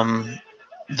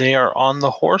 They are on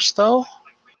the horse, though,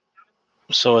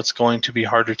 so it's going to be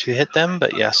harder to hit them,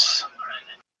 but yes.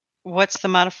 What's the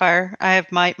modifier? I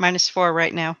have my -4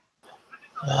 right now.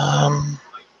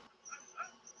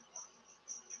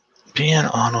 Being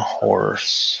on a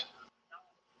horse.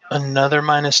 Another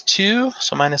 -2,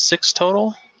 so -6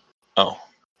 total. Oh,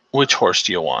 which horse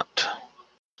do you want?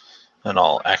 And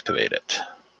I'll activate it.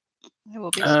 It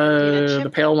will be spending a The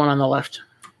chip. pale one on the left.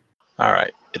 All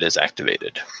right, it is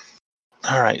activated.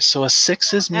 All right, so a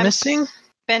 6 is Have missing.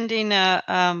 Spending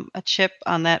a chip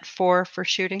on that 4 for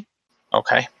shooting.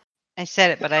 Okay. I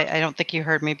said it, but I don't think you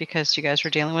heard me because you guys were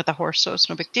dealing with a horse, so it's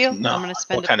no big deal. No. I'm going to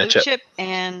spend What a kind blue of chip? chip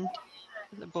and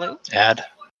the blue. Add.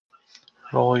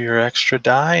 Roll your extra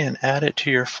die and add it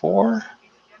to your 4.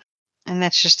 And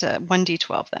that's just a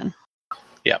 1d12 then.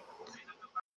 Yep.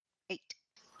 8.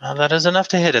 That is enough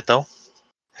to hit it, though.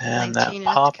 And 19 that enough to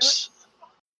kill pops.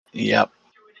 Yep.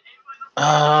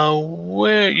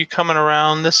 Where are you coming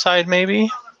around this side, maybe?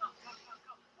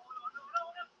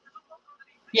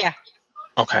 Yeah.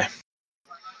 Okay.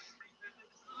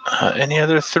 Any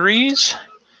other 3s?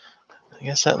 I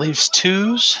guess that leaves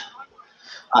 2s.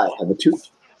 I have a 2.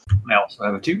 I also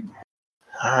have a 2.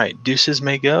 All right, deuces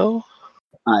may go.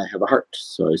 I have a heart,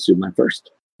 so I assume I'm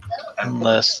first.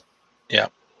 Unless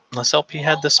LP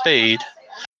had the spade.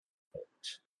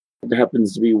 There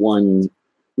happens to be one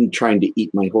trying to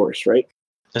eat my horse, right?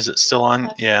 Is it still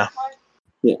on? Yeah.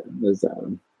 Yeah, there's that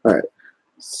one. All right.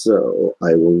 So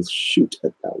I will shoot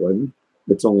at that one.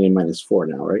 It's only a -4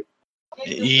 now, right?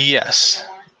 Yes.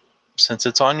 Since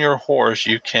it's on your horse,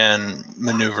 you can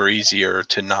maneuver easier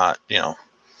to not,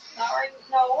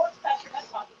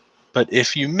 But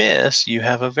if you miss, you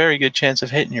have a very good chance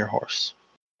of hitting your horse.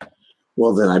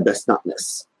 Well, then I best not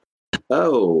miss.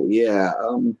 Oh, yeah.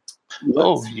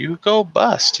 Oh, you go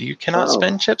bust. You cannot Oh.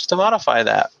 spend chips to modify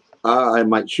that. I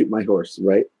might shoot my horse,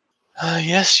 right?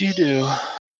 Yes, you do.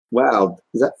 Wow,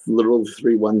 is that literally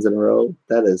 3 1s in a row?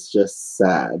 That is just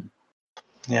sad.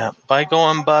 Yeah. By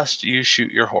going bust, you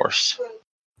shoot your horse.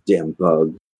 Damn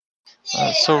bug.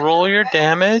 So roll your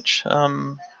damage.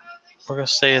 We're going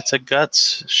to say it's a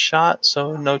guts shot,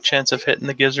 so no chance of hitting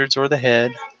the gizzards or the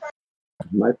head.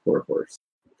 My poor horse.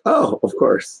 Oh, of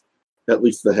course. At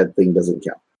least the head thing doesn't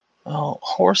count. Oh,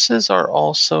 horses are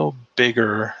also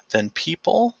bigger than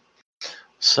people.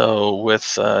 So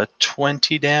with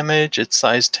 20 damage, it's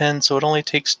size 10, so it only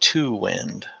takes 2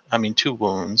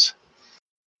 wounds.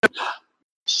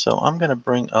 So I'm going to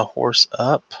bring a horse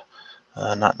up.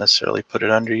 Not necessarily put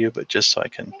it under you, but just so I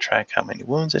can track how many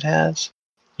wounds it has.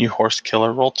 You horse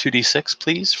killer, roll 2d6,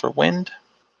 please, for wind.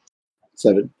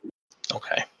 7.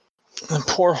 Okay. The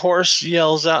poor horse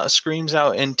screams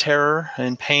out in terror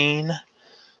and pain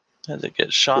as it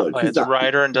gets shot Look, by he's its not-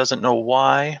 rider and doesn't know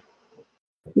why.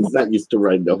 He's not used to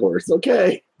riding a horse.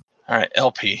 Okay. All right,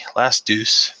 LP, last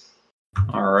deuce.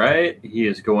 All right. He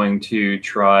is going to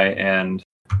try and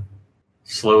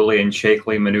slowly and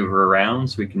shakily maneuver around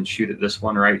so we can shoot at this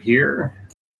one right here.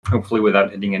 Hopefully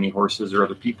without hitting any horses or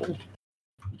other people.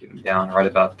 Get him down right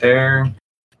about there.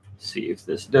 See if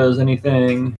this does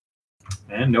anything.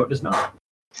 And no, it does not.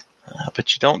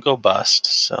 But you don't go bust,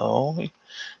 so you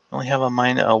only have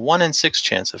a 1 in 6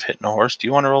 chance of hitting a horse. Do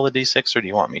you want to roll a d6 or do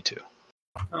you want me to?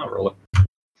 I'll roll it.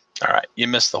 All right, you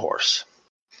missed the horse.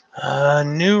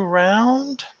 New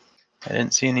round. I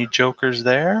didn't see any jokers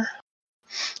there.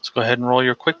 Let's go ahead and roll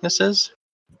your quicknesses.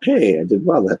 Hey, I did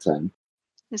well that time.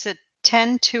 Is it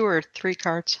 10, 2, or 3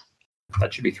 cards?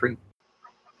 That should be 3.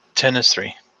 10 is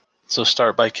 3. So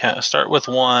start with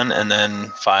 1 and then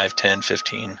 5, 10,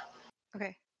 15.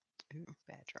 Okay. Ooh,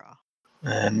 bad draw.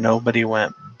 And nobody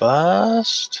went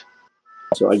bust.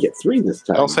 So I get 3 this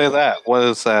time. Don't say that. What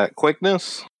is that?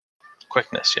 Quickness?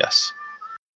 Quickness, yes.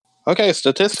 Okay,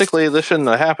 statistically, this shouldn't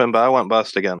have happened, but I went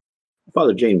bust again.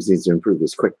 Father James needs to improve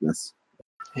his quickness.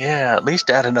 Yeah, at least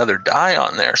add another die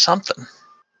on there, something.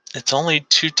 It's only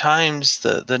 2 times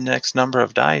the next number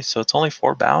of dice, so it's only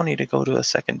 4 bounty to go to a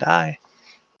second die.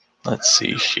 Let's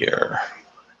see here.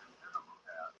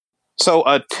 So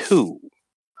a 2.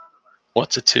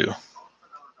 What's a 2?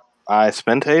 I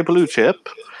spent a blue chip.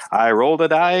 I rolled a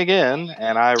die again,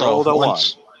 and I rolled a 1.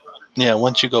 Yeah,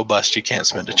 once you go bust, you can't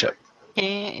spend a chip.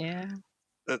 Yeah.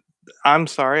 I'm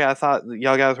sorry. I thought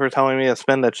y'all guys were telling me to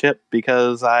spend a chip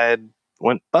because I had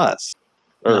went bust.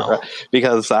 Or No.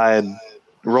 because I had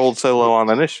rolled so low on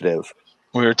initiative.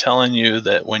 We were telling you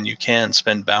that when you can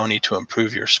spend bounty to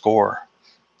improve your score,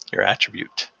 your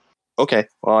attribute. Okay.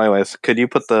 Well, anyways, could you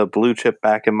put the blue chip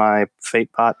back in my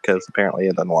fate pot? Because apparently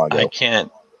it doesn't want to go.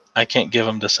 I can't give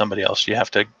them to somebody else. You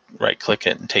have to right-click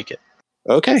it and take it.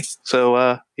 Okay.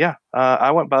 So,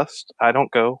 I went bust. I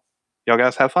don't go. Y'all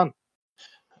guys have fun.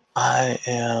 I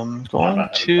am going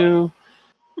to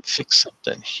fix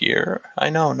something here. I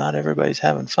know, not everybody's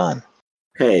having fun.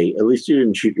 Hey, at least you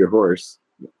didn't shoot your horse,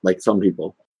 like some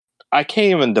people. I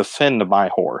can't even defend my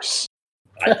horse.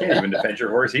 I can't even defend your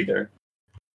horse either.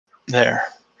 There.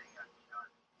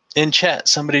 In chat,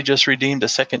 somebody just redeemed a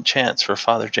second chance for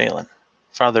Father James.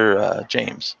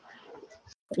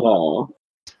 Aw.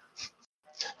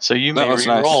 So you That may was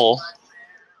nice. re-roll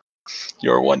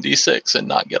your 1d6 and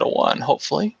not get a 1,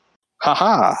 hopefully.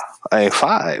 Haha, a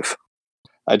 5.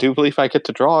 I do believe I get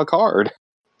to draw a card.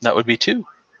 That would be 2.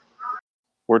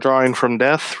 We're drawing from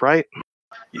death, right?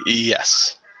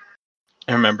 Yes.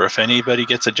 And remember, if anybody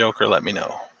gets a joker, let me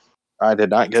know. I did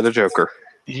not get a joker.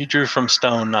 You drew from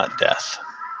stone, not death.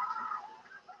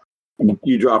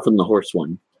 You draw from the horse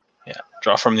one. Yeah,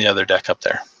 draw from the other deck up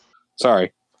there.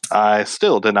 Sorry. I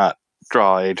still did not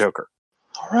draw a joker.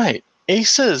 All right.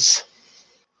 Aces.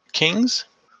 Kings.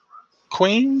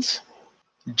 Queens.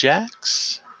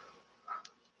 Jacks.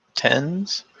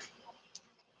 10s.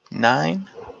 9.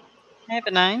 I have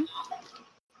a 9.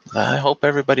 I hope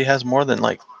everybody has more than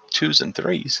like 2s and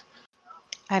 3s.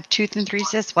 I have 2s and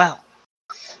 3s as well.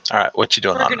 All right, what you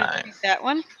doing We're on going to 9? use that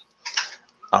one.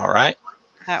 All right.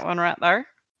 That one right there.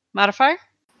 Modifier?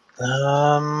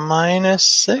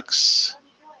 -6.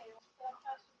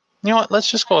 You know what? Let's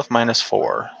just go with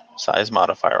 -4. Size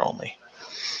modifier only.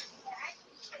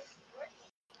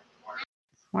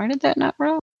 Why did that not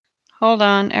roll? Hold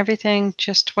on. Everything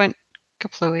just went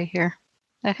kaplooey here.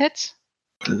 That hits?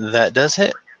 That does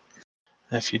hit.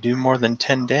 If you do more than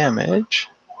 10 damage,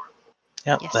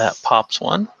 yep, Yes. that pops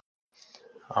 1.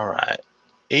 All right.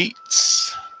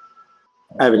 8s.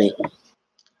 I have an 8.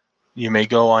 You may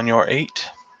go on your 8.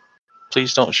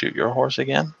 Please don't shoot your horse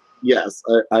again. Yes,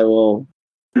 I will.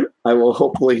 I will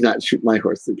hopefully not shoot my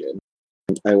horse again.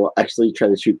 I will actually try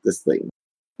to shoot this thing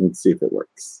and see if it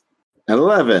works. An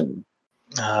 11.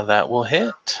 That will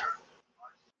hit.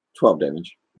 12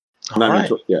 damage. All Not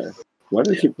right. yeah. Why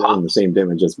do I keep rolling the same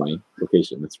damage as my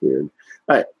location? That's weird.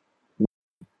 All right.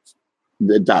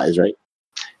 It dies, right?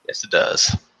 Yes, it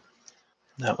does.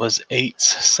 That was 8s,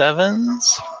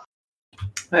 7s.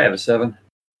 I have a 7.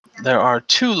 There are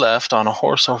 2 left on a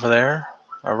horse over there.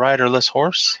 A riderless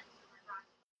horse.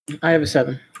 I have a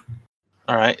 7.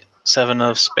 All right. 7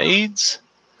 of spades.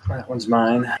 That one's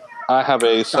mine. I have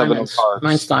a 7 of Diamonds. cards.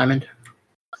 Mine's diamond.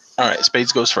 All right.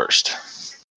 Spades goes first.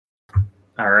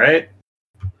 All right.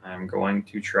 I'm going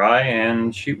to try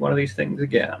and shoot one of these things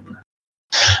again.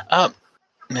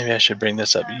 Maybe I should bring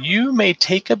this up. You may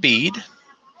take a bead,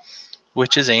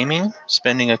 which is aiming,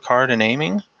 spending a card and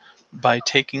aiming. By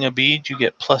taking a bead, you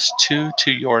get +2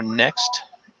 to your next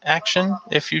action.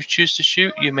 If you choose to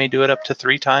shoot, you may do it up to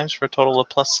 3 times for a total of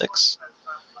 +6.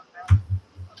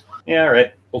 Yeah, all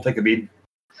right. We'll take a bead.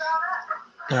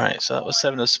 All right, so that was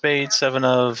 7 of spades, 7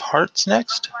 of hearts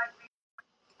next.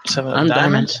 7 of I'm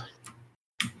diamonds. diamond.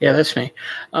 Yeah, that's me.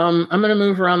 I'm going to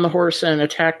move around the horse and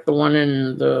attack the one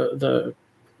in the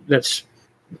that's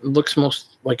looks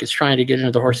most like it's trying to get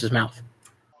into the horse's mouth.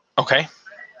 Okay.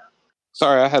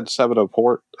 Sorry, I had 7 of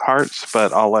hearts,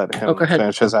 but I'll let him go ahead.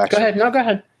 finish his action. Go ahead. No, go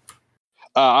ahead.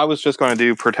 I was just going to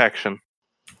do protection.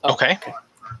 Okay.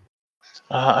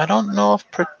 I don't know if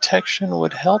protection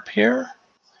would help here.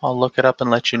 I'll look it up and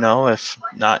let you know. If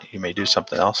not, you may do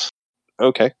something else.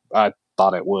 Okay, I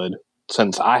thought it would,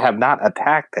 since I have not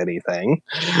attacked anything.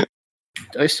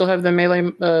 Do I still have the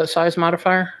melee size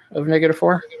modifier of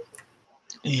 -4?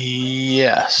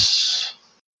 Yes.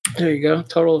 There you go.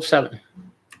 Total of 7.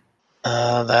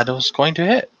 That was going to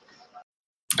hit.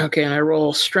 Okay, and I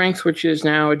roll strength, which is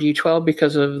now a d12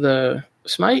 because of the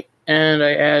smite, and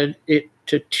I add it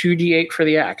to 2d8 for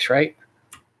the axe, right?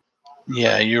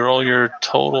 Yeah, you roll your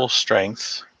total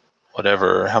strength,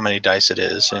 how many dice it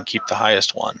is, and keep the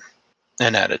highest one,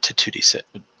 and add it to 2d6,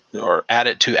 or add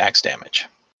it to axe damage.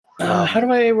 How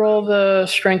do I roll the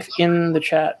strength in the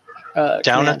chat? Down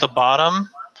command? at the bottom,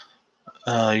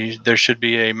 there should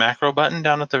be a macro button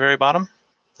down at the very bottom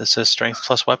that says strength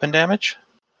plus weapon damage.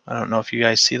 I don't know if you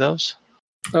guys see those.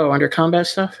 Oh, under combat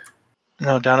stuff?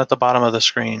 No, down at the bottom of the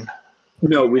screen.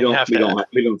 No, we don't. have We to- don't.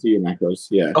 We don't see your macros.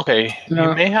 Yeah. Okay, No.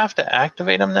 you may have to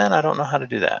activate them then. I don't know how to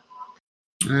do that.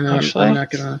 Actually- I'm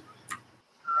not gonna.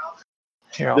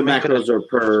 Here, I'll The make it. macros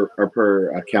are per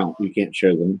account. You can't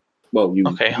share them. Well, you.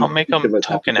 Okay, I'll make them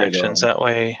token actions. That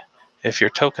way, if your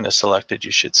token is selected,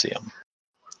 you should see them.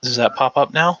 Does that pop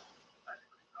up now?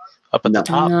 Up at No. the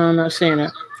top? No, I'm not seeing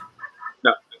it.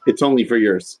 It's only for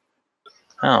yours.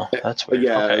 Oh, that's But weird.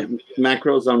 yeah, Okay.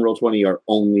 macros on Roll20 are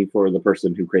only for the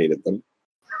person who created them.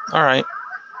 All right.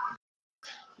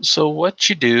 So what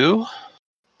you do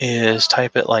is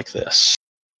type it like this.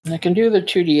 I can do the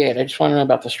 2d8. I just want to know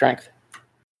about the strength.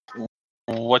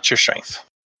 What's your strength?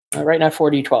 Right now,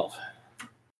 4d12.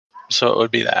 So it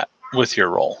would be that with your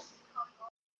roll.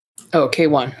 Oh,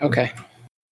 K1. Okay.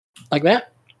 Like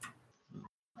that?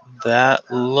 That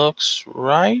looks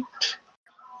right.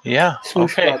 Yeah. Smoosh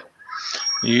Okay. blood.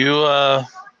 You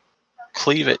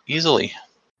cleave it easily.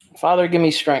 Father, give me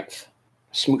strength.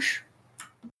 Smoosh.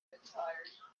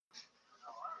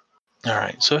 All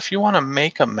right. So if you want to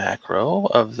make a macro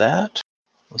of that,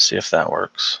 let's see if that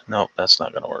works. Nope, that's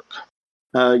not going to work.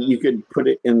 You could put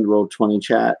it in the Roll20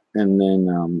 chat and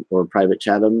then, or private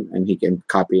chat him, and he can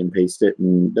copy and paste it.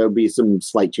 And there'll be some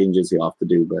slight changes he'll have to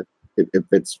do, but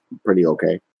it's pretty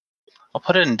okay. I'll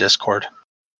put it in Discord.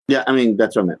 Yeah, I mean,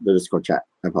 that's what I meant, the Discord chat.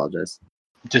 I apologize.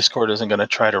 Discord isn't going to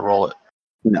try to roll it.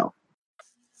 No.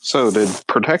 So did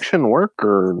protection work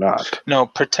or not? No,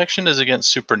 protection is against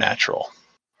supernatural.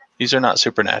 These are not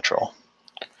supernatural.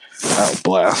 Oh,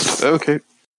 blast. Okay.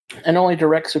 And only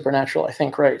direct supernatural, I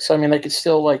think, right? So, I mean, they could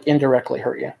still, like, indirectly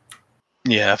hurt you.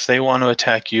 Yeah, if they want to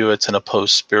attack you, it's an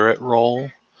opposed spirit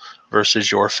roll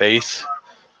versus your faith.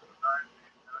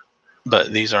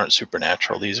 But these aren't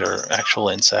supernatural. These are actual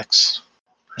insects.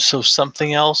 So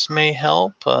something else may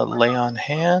help. Lay on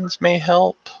hands may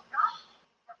help.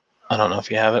 I don't know if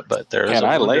you have it, but there is Can a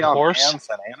I lay wounded on horse. hands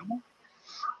an animal?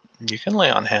 You can lay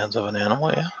on hands of an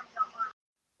animal,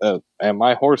 yeah. And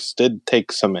my horse did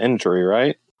take some injury,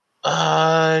 right?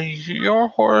 Your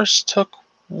horse took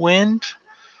wind.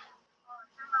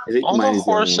 I think All mine the is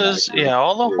the only one horses, I can-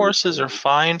 all the horses are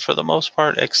fine for the most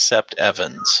part, except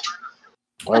Evans.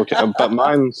 Okay, but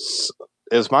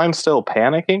is mine still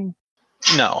panicking?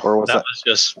 No, Or was that that- was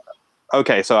just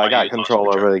Okay, so I got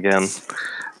control over it again.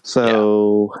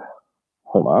 So,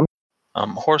 hold on.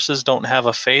 horses don't have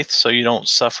a faith, so you don't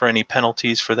suffer any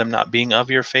penalties for them not being of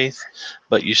your faith,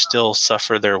 but you still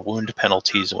suffer their wound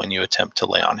penalties when you attempt to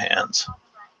lay on hands.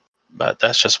 But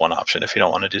that's just one option if you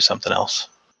don't want to do something else.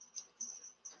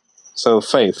 So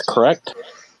faith, correct?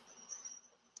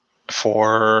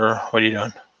 For what are you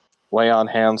doing? Lay on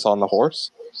hands on the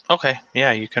horse. Okay,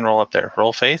 yeah, you can roll up there.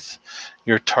 Roll faith.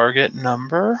 Your target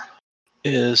number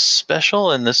is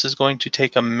special, and this is going to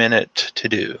take a minute to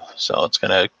do. So it's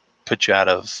going to put you out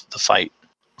of the fight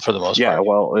for the most Yeah, part.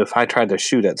 well, if I tried to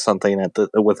shoot at something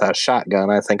with a shotgun,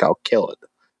 I think I'll kill it.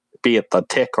 Be it the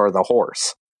tick or the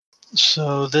horse.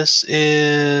 So this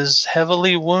is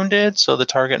heavily wounded, so the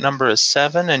target number is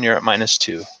 7, and you're at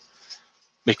 -2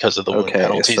 because of the wound Okay,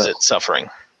 penalties so- it's suffering.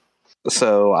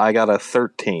 So I got a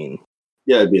 13.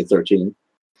 Yeah, it'd be a 13.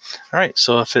 All right,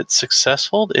 so if it's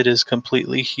successful, it is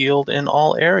completely healed in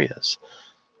all areas.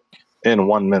 In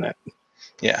 1 minute.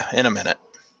 Yeah, in a minute.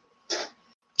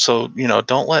 So,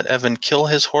 don't let Evan kill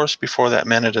his horse before that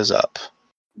minute is up.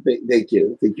 Thank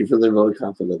you. Thank you for the vote of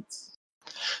confidence.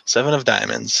 7 of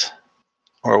diamonds.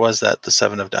 Or was that the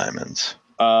 7 of diamonds?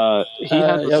 He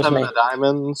had that the was 7 me. of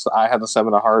diamonds. I had the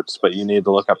 7 of hearts, but you need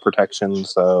to look up protection,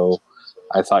 so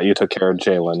I thought you took care of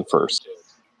Jalen first.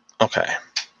 Okay.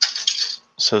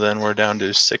 So then we're down to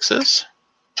 6s.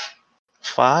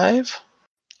 5,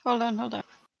 Hold on.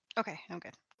 Okay, I'm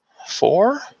good.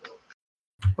 4.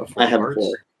 I have a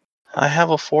 4. I have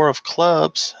a 4 of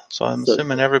clubs, so I'm So-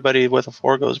 assuming everybody with a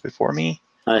 4 goes before me.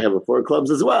 I have a 4 of clubs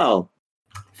as well.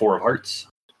 4 of hearts.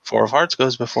 4 of hearts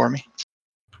goes before me.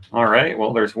 All right.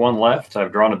 Well, there's one left.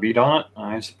 I've drawn a bead on it.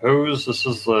 I suppose this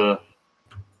is the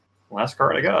last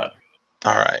card I got.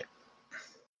 All right.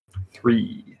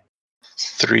 3.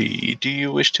 3. Do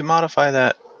you wish to modify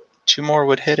that? 2 more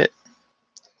would hit it.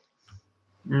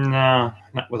 No,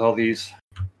 not with all these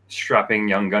strapping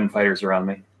young gunfighters around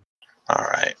me. All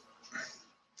right.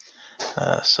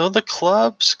 So the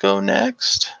clubs go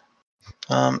next.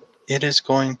 It is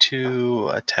going to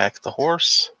attack the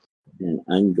horse. And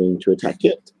I'm going to attack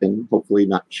it and hopefully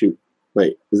not shoot.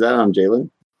 Wait, is that on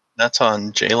Jalen? That's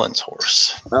on Jalen's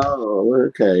horse. Oh,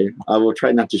 okay. I will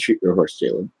try not to shoot your horse,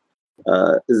 Jalen.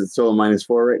 Is it still a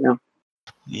 -4 right now?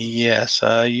 Yes.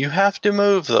 You have to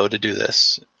move, though, to do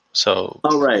this. So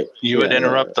Oh, right. you would Yeah.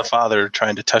 interrupt the father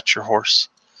trying to touch your horse.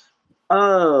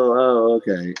 Oh,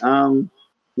 okay.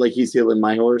 Like he's healing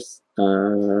my horse.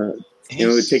 It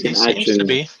would take an He seems action. to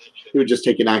be. He would just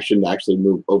take an action to actually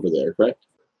move over there, correct?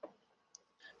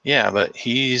 Yeah, but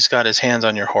he's got his hands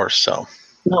on your horse, so.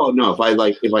 No.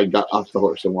 If I got off the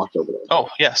horse and walked over there. Oh,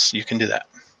 yes, you can do that.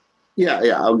 Yeah.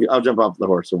 I'll jump off the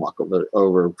horse and walk over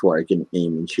to where I can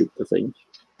aim and shoot the thing.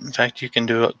 In fact, you can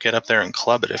get up there and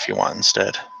club it if you want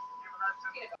instead.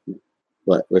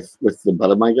 But with the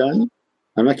butt of my gun,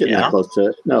 I'm not getting Yeah. that close to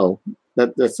it. No,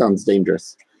 that sounds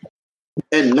dangerous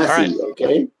and messy. All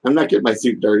Okay, I'm not getting my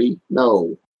suit dirty.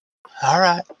 No. All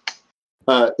right.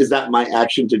 Is that my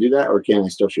action to do that, or can I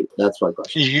still shoot? That's my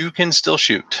question. You can still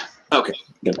shoot. Okay.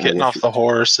 Then I Getting will off shoot. the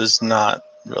horse is not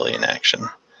really an action,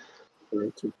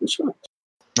 I'll take the shot.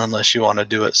 unless you want to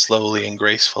do it slowly and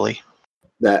gracefully.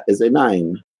 That is a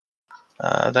 9.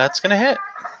 That's going to hit.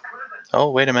 Oh,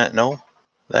 wait a minute. No,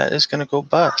 that is going to go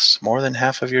bust. More than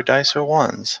half of your dice are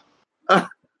 1s.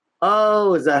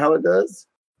 Oh, is that how it does?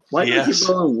 Why do I Yes. keep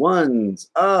rolling 1s?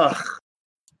 Ugh.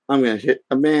 I'm gonna hit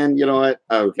a man. You know what?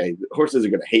 Okay, horses are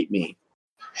gonna hate me.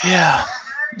 Yeah.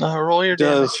 Roll your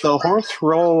Does damage. the horse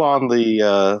roll on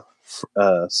the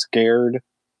scared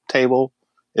table?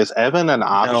 Is Evan an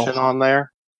option on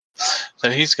there? So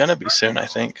he's going to be soon, I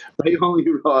think. I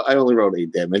only rolled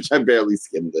 8 damage. I barely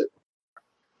skimmed it.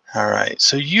 All right.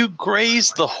 So you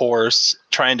graze the horse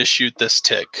trying to shoot this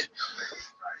tick.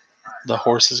 The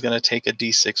horse is going to take a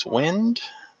d6 wind.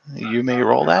 You may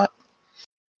roll that.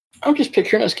 I'm just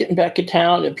picturing us getting back in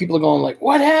town and people are going like,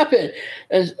 "What happened?"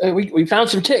 As we found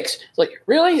some ticks. It's like,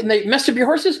 really? And they messed up your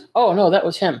horses? Oh no, that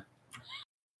was him.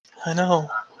 I know.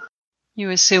 You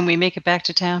assume we make it back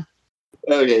to town.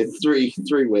 Okay, 3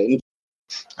 wins.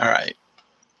 All right.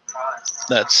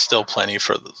 That's still plenty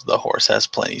for the horse. Has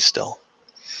plenty still.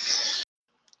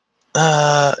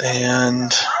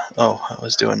 And I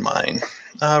was doing mine.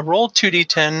 Roll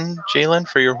 2d10, Jalen,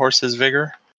 for your horse's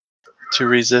vigor to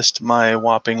resist my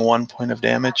whopping 1 point of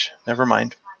damage. Never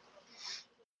mind.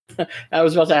 I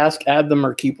was about to ask, add them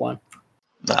or keep one.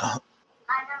 No.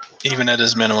 Even at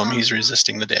his minimum, he's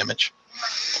resisting the damage.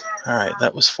 All right,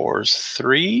 that was 4s.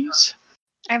 3s.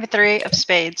 I have a 3 of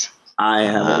spades. I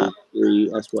have a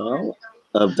 3 as well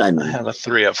of I diamond. have a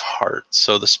 3 of hearts,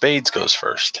 so the spades goes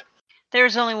first.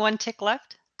 There's only 1 tick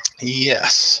left.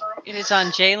 Yes, It is on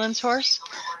Jalen's horse.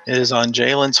 it is on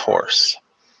Jalen's horse.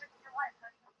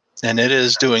 And it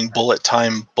is doing bullet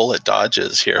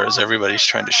dodges here as everybody's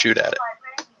trying to shoot at it.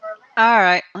 All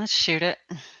right, let's shoot it.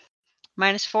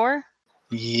 -4.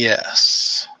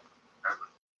 Yes.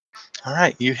 All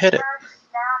right, you hit it.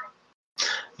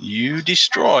 You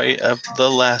destroy the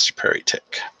last prairie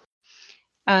tick.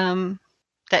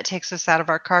 That takes us out of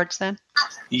our cards then.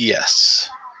 Yes.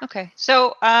 Okay,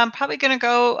 so I'm probably gonna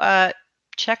go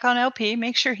check on LP,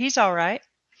 make sure he's all right.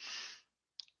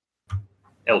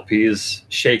 LP is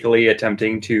shakily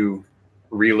attempting to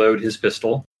reload his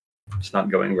pistol. It's not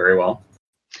going very well.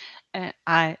 And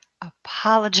I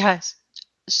apologize,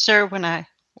 sir. When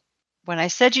I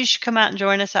said you should come out and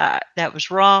join us, that was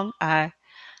wrong. I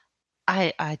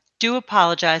do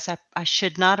apologize. I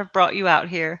should not have brought you out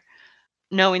here,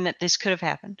 knowing that this could have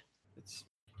happened.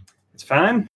 It's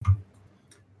fine.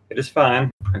 It is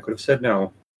fine. I could have said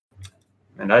no,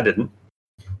 and I didn't.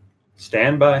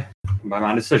 Stand by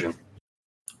my decision.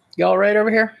 You all right over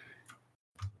here?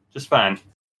 Just fine.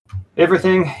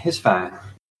 Everything is fine.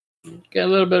 Got a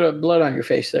little bit of blood on your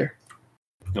face there.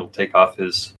 He'll take off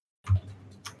his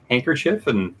handkerchief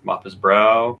and mop his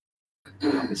brow,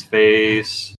 mop his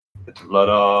face, get the blood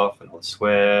off and all the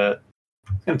sweat.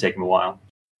 It's going to take him a while.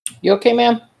 You okay,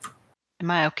 ma'am?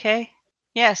 Am I okay?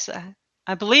 Yes,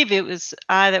 I believe it was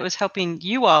I that was helping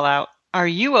you all out. Are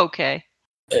you okay?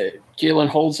 Galen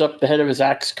holds up the head of his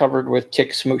axe covered with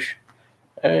tick smoosh.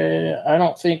 I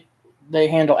don't think they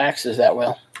handle axes that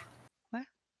well.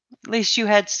 At least you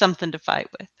had something to fight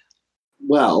with.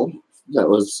 Well, that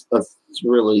was a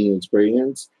thrilling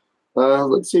experience.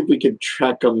 Let's see if we could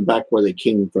track them back where they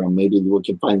came from. Maybe we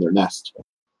can find their nest.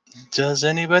 Does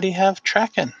anybody have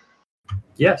tracking?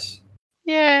 Yes.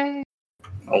 Yay!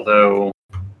 Although,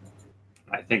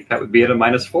 I think that would be at a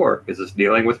 -4 because it's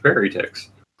dealing with prairie ticks.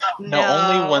 No,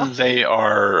 only when they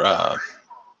are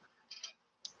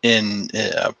in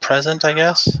present, I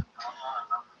guess.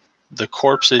 The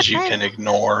corpses you can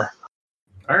ignore.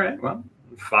 All right, well,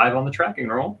 5 on the tracking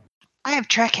roll. I have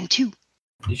tracking too.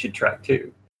 You should track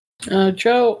too.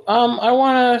 Joe, I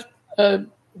want to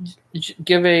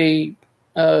give a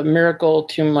miracle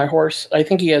to my horse. I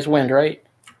think he has wind, right?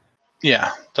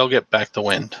 Yeah, they'll get back the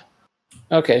wind.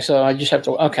 Okay, so I just have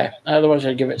to. Okay, otherwise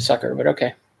I'd give it sucker, but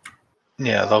okay.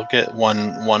 Yeah, they'll get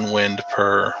one wind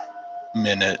per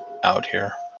minute out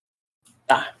here.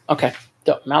 Okay.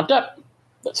 So, mount up.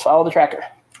 Let's follow the tracker.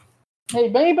 Hey,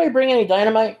 did anybody bring any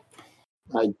dynamite?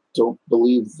 I don't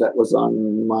believe that was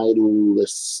on my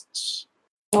list.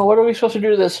 Oh, what are we supposed to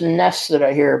do to this nest that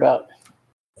I hear about?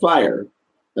 Fire,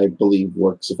 I believe,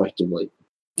 works effectively.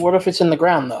 What if it's in the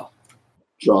ground, though?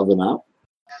 Draw them out.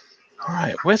 All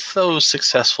right, with those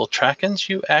successful trackings,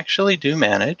 you actually do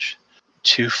manage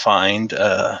to find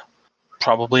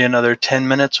probably another 10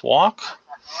 minutes walk.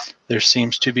 There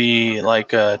seems to be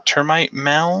like termite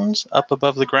mounds up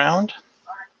above the ground.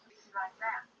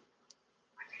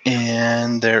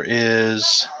 And there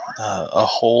is a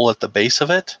hole at the base of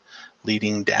it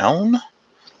leading down.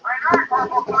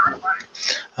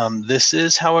 This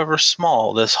is, however,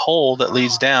 small. This hole that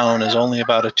leads down is only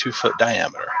about a 2-foot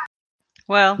diameter.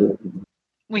 Well,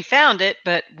 we found it,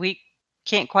 but we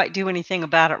can't quite do anything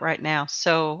about it right now.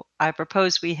 So I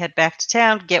propose we head back to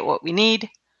town, get what we need.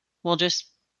 We'll just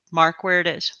mark where it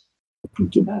is.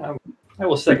 I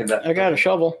will second that. I got a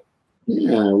shovel.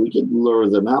 Yeah, we could lure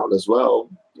them out as well.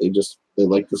 They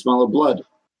like the smell of blood.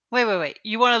 Wait.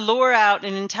 You want to lure out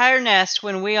an entire nest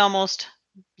when we almost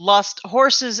lost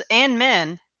horses and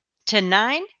men to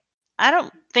 9? I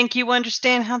don't think you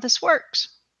understand how this works.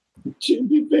 To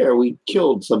be fair, we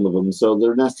killed some of them, so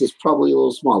their nest is probably a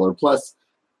little smaller. Plus,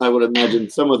 I would imagine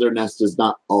some of their nest is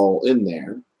not all in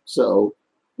there, so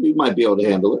we might be able to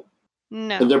handle it.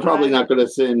 No. And they're probably not going to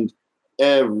send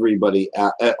everybody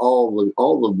out. All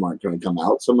of them aren't going to come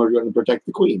out. Some are going to protect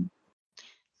the queen.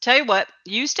 Tell you what,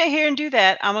 you stay here and do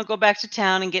that. I'm going to go back to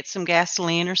town and get some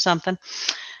gasoline or something.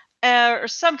 Or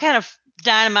some kind of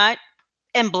dynamite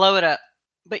and blow it up.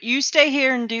 But you stay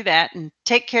here and do that and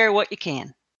take care of what you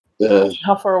can.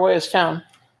 How far away is town?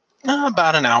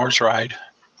 About an hour's ride.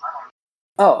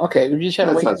 Oh, okay. We just had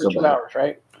to That's wait not for so 2 bad. hours,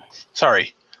 right?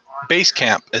 Sorry. Base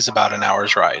camp is about an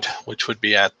hour's ride, which would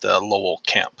be at the Lowell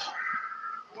camp.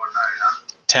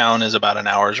 Town is about an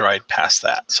hour's ride past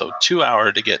that. So 2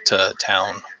 hours to get to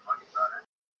town.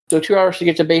 So 2 hours to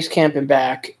get to base camp and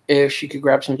back if she could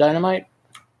grab some dynamite.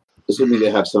 Assuming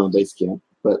they have some base camp.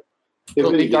 But if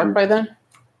Will it be dark by then?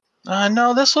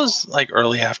 No, this was like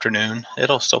early afternoon.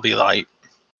 It'll still be light.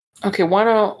 Okay, why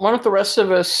don't the rest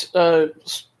of us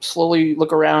slowly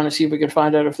look around and see if we can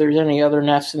find out if there's any other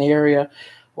nests in the area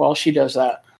while she does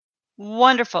that.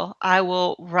 Wonderful. I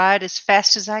will ride as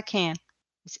fast as I can.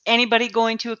 Is anybody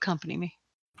going to accompany me?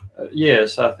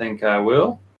 Yes, I think I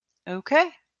will. Okay.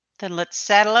 Then let's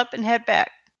saddle up and head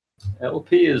back.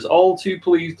 LP is all too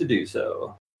pleased to do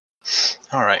so.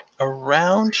 All right.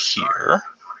 Around here,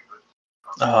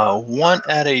 one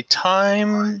at a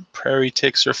time, prairie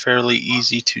ticks are fairly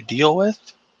easy to deal with.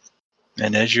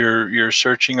 And as you're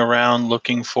searching around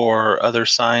looking for other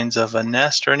signs of a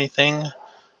nest or anything,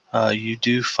 you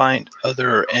do find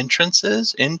other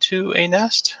entrances into a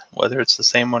nest. Whether it's the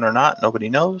same one or not, nobody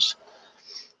knows.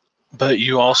 But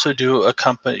you also do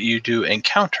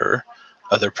encounter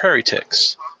other prairie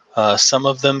ticks. Some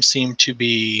of them seem to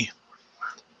be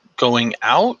going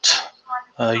out.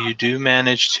 You do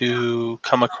manage to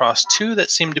come across 2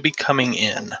 that seem to be coming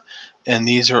in. And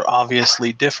these are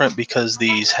obviously different because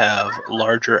these have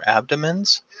larger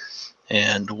abdomens.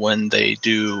 And when they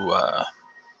do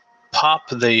pop,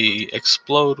 they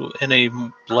explode in a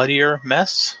bloodier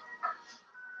mess.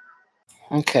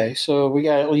 Okay, so we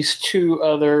got at least 2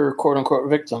 other quote-unquote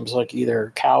victims, like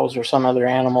either cows or some other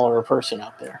animal or a person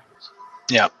out there.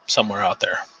 Yeah, somewhere out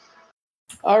there.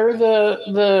 Are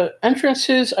the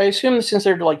entrances? I assume since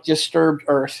they're like disturbed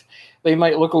earth, they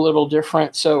might look a little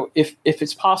different. So if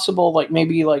it's possible, like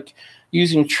maybe like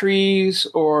using trees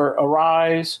or a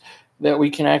rise, that we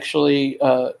can actually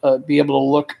be able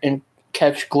to look and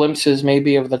catch glimpses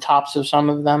maybe of the tops of some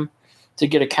of them to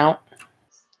get a count.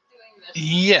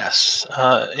 Yes,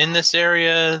 in this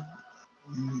area,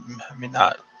 I mean,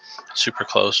 not super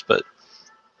close, but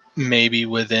maybe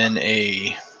within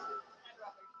a,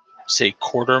 say,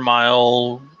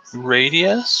 quarter-mile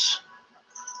radius,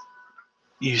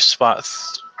 you spot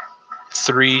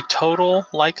 3 total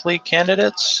likely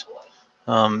candidates,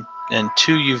 and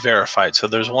 2 you verified. So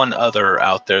there's one other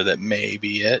out there that may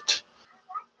be it.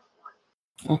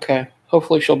 Okay.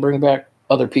 Hopefully she'll bring back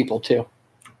other people too.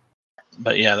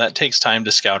 But yeah, that takes time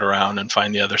to scout around and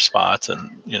find the other spots,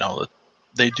 and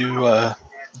they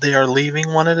are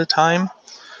leaving one at a time.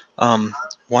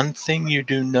 One thing you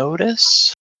do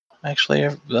notice, actually,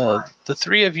 the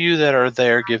 3 of you that are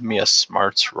there, give me a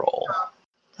smarts roll.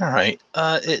 All right.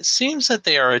 It seems that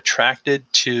they are attracted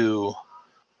to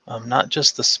not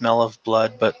just the smell of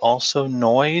blood, but also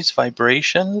noise,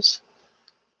 vibrations.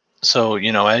 So,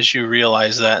 as you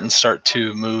realize that and start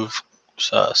to move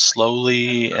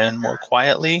slowly and more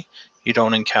quietly, you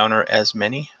don't encounter as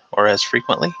many or as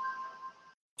frequently.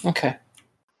 Okay.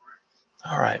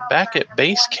 All right. Back at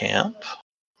base camp,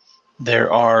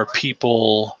 there are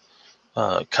people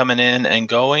coming in and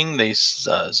going.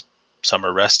 Some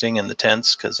are resting in the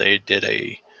tents because they did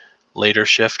a later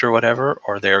shift or whatever,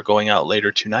 or they're going out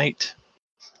later tonight.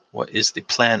 What is the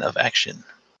plan of action?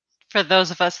 For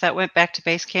those of us that went back to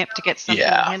base camp to get something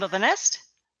Yeah. to handle the nest.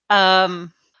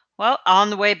 Well, on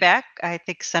the way back, I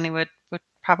think Sonny would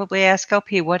probably ask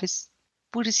LP, what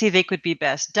does he think would be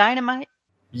best? Dynamite?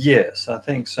 Yes, I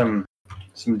think some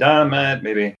dynamite,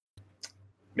 maybe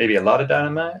a lot of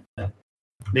dynamite.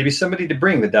 Maybe somebody to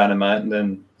bring the dynamite and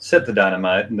then set the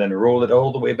dynamite and then roll it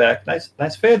all the way back.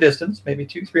 Nice fair distance, maybe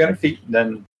 200-300 feet, and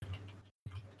then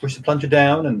push the plunger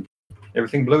down and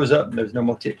everything blows up and there's no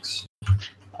more ticks.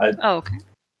 Okay.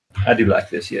 I do like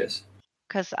this, yes.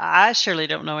 Because I surely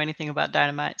don't know anything about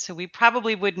dynamite, so we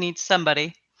probably would need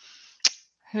somebody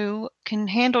who can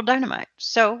handle dynamite.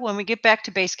 So when we get back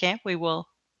to base camp, we will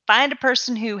find a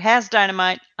person who has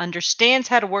dynamite, understands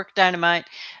how to work dynamite,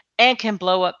 and can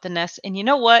blow up the nest. And you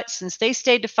know what? Since they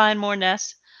stayed to find more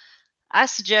nests, I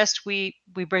suggest we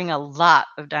bring a lot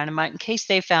of dynamite in case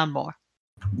they found more.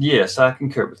 Yes, I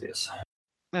concur with this.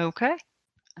 Okay.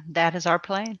 That is our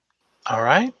plan. All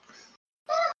right.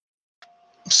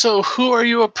 So who are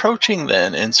you approaching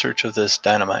then in search of this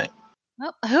dynamite?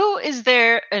 Well, who is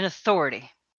there in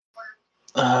authority?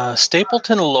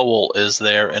 Stapleton Lowell is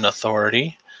there in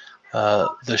authority.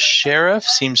 The sheriff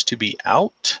seems to be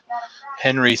out.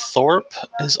 Henry Thorpe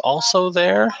is also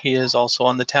there. He is also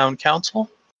on the town council.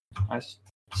 I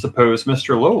suppose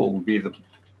Mr. Lowell would be the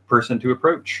person to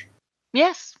approach.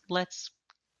 Yes, let's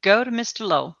go to Mr.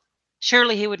 Lowe.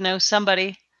 Surely he would know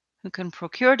somebody who can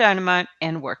procure dynamite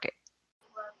and work it.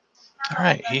 All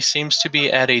right. He seems to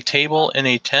be at a table in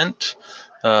a tent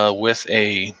with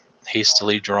a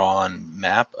hastily drawn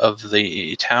map of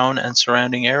the town and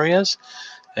surrounding areas.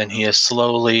 And he is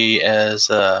slowly, as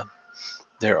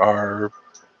there are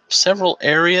several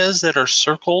areas that are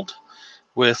circled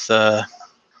with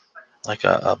like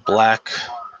a black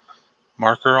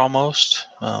marker almost,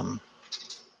 a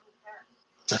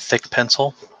thick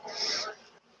pencil.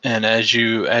 And as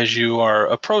you are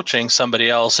approaching,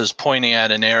 somebody else is pointing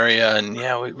at an area, and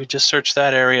we just searched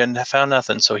that area and found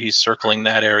nothing. So he's circling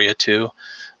that area too,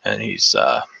 and he's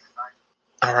all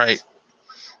right.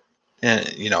 And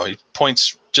he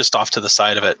points just off to the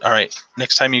side of it. All right,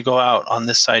 next time you go out on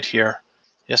this side here,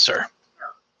 yes, sir.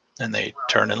 And they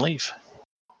turn and leave.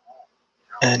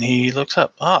 And he looks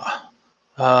up.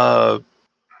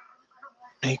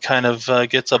 He kind of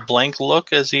gets a blank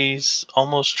look as he's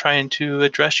almost trying to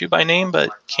address you by name, but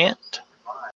can't.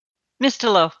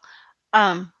 Mr. Lowe,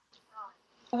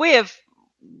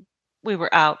 we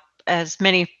were out, as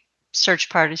many search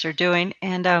parties are doing,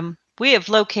 and we have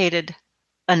located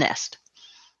a nest.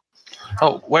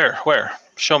 Oh, where?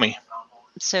 Show me.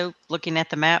 So, looking at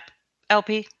the map,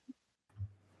 LP?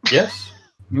 Yes.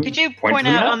 Could you point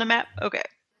out on the map? Okay.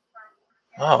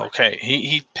 Oh, okay.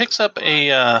 He picks up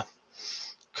a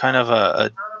kind of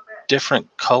a different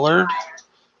colored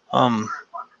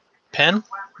pen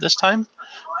this time,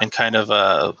 and kind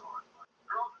of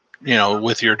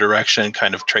with your direction,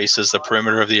 kind of traces the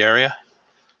perimeter of the area.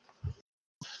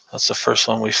 That's the first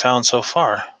one we found so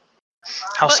far.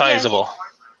 How sizable?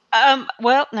 Yeah.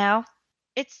 Well, now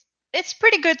it's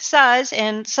pretty good size,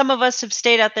 and some of us have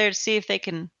stayed out there to see if they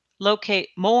can locate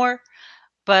more.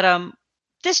 But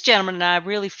this gentleman and I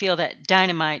really feel that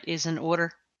dynamite is in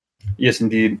order. Yes,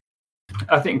 indeed.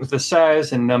 I think with the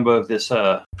size and number of this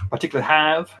particular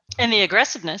hive And the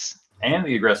aggressiveness. and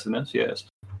the aggressiveness, yes,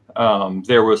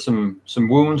 there were some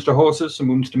wounds to horses, some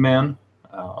wounds to men.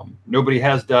 Nobody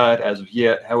has died as of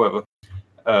yet. However,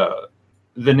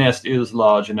 the nest is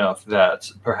large enough that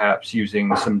perhaps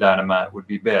using some dynamite would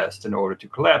be best in order to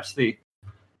collapse the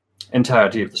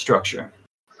entirety of the structure.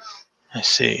 I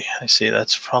see.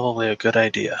 That's probably a good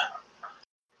idea.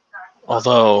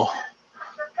 Although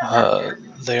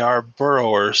they are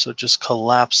burrowers, so just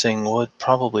collapsing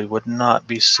would not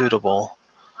be suitable.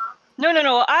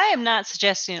 No. I am not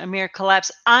suggesting a mere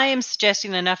collapse. I am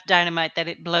suggesting enough dynamite that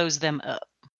it blows them up.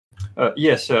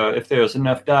 Yes, if there's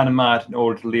enough dynamite in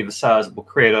order to leave a sizable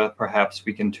crater, perhaps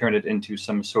we can turn it into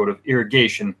some sort of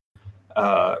irrigation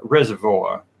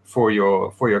reservoir for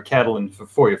your cattle and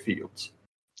for your fields.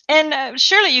 And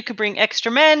surely you could bring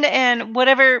extra men, and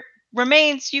whatever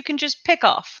remains you can just pick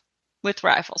off with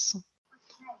rifles.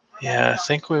 Yeah, I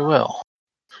think we will.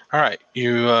 All right,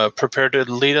 you prepared to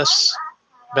lead us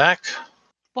back?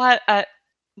 What?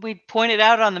 We pointed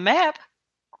out on the map.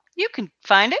 You can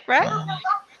find it, right?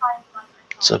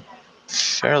 It's a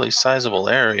fairly sizable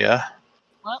area.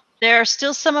 Well, there are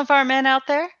still some of our men out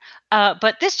there,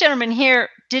 but this gentleman here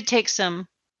did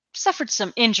suffered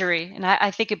some injury, and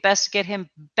I think it best to get him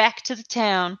back to the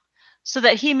town so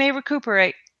that he may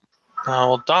recuperate.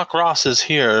 Well, Doc Ross is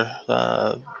here.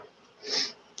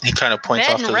 He kind of points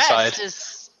off to the side.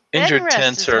 Injured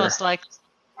tents are... most likely.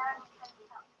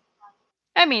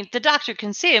 I mean, the doctor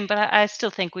can see him, but I still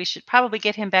think we should probably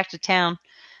get him back to town,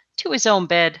 to his own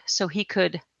bed, so he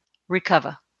could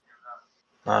recover.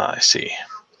 I see.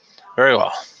 Very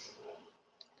well.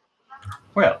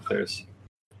 Well, if there's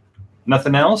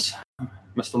nothing else,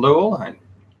 Mr. Lowell, I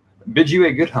bid you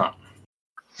a good hunt.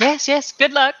 Yes.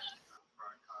 Good luck.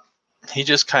 He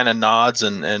just kind of nods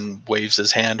and waves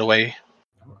his hand away.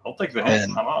 I'll take the hint.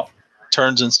 And I'm off.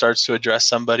 turns and starts to address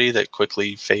somebody that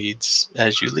quickly fades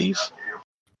as you leave.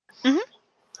 Mm-hmm.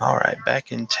 All right,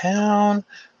 back in town.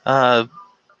 Out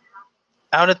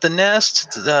at the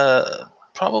nest,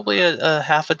 probably a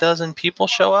half a dozen people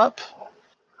show up.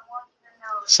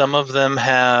 Some of them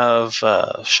have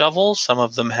shovels. Some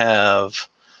of them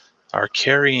are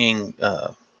carrying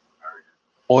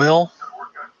oil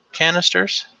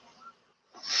canisters.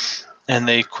 And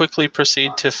they quickly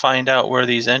proceed to find out where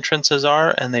these entrances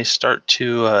are, and they start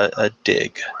to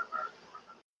dig.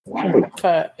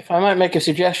 If I might make a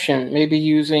suggestion, maybe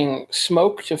using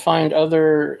smoke to find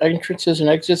other entrances and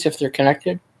exits if they're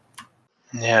connected.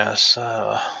 Yes,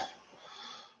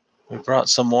 we brought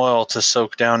some oil to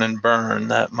soak down and burn.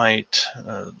 That might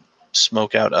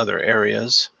smoke out other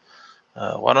areas.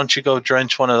 Why don't you go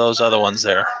drench one of those other ones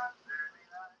there?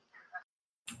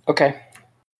 Okay.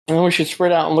 And then we should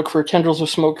spread out and look for tendrils of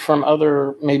smoke from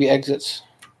other maybe exits.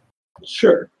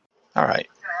 Sure. All right.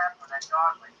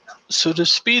 So to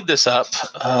speed this up,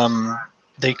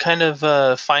 they kind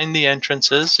of find the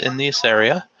entrances in this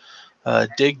area,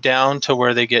 dig down to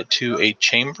where they get to a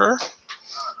chamber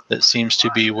that seems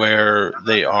to be where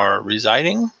they are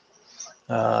residing.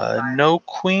 No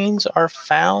queens are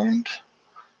found,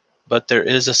 but there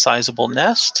is a sizable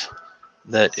nest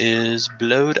that is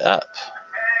blowed up.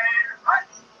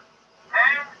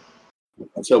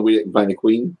 So we didn't find a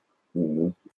queen?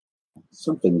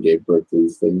 Something gave birth to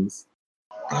these things.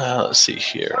 Let's see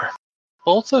here.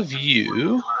 Both of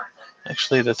you,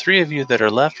 actually the three of you that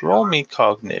are left, roll me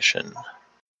cognition.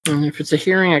 And if it's a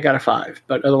hearing, I got a 5,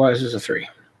 but otherwise it's a 3.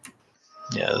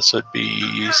 Yeah, this would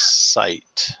be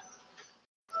sight.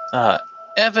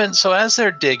 Evan, so as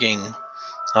they're digging,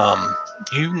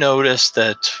 you notice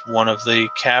that one of the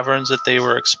caverns that they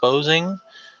were exposing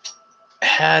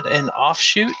had an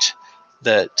offshoot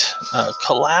that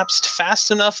collapsed fast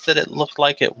enough that it looked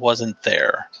like it wasn't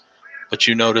there. But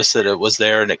you notice that it was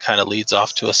there, and it kind of leads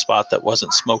off to a spot that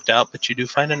wasn't smoked out, but you do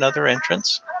find another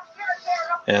entrance.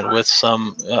 And with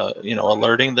some,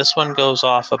 alerting, this one goes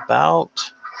off about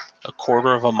a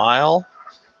quarter of a mile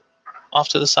off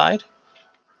to the side.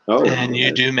 Oh, and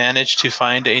you do manage to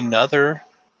find another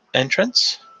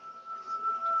entrance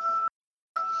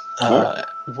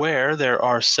where there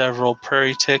are several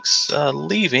prairie ticks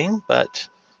leaving, but,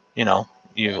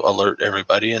 you alert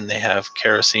everybody and they have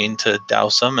kerosene to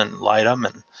douse them and light them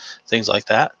and things like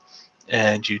that.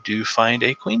 And you do find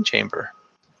a queen chamber.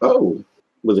 Oh,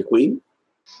 with a queen?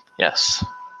 Yes.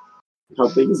 How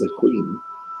big is a queen?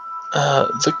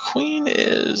 The queen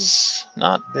is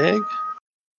not big.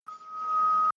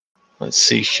 Let's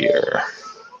see here.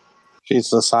 She's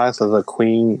the size of the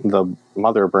queen, the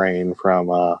mother brain from,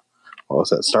 what what was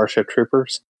that, Starship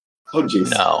Troopers? Oh,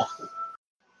 jeez. No.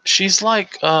 She's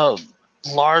like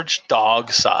large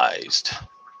dog-sized.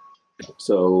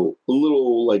 So a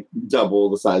little like double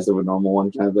the size of a normal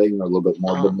one kind of thing, or a little bit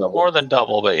more than double. More than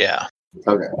double, but yeah.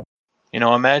 Okay. You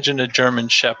know, imagine a German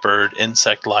Shepherd,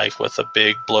 insect-like, with a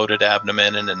big bloated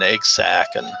abdomen and an egg sac.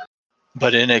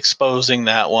 But in exposing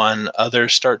that one,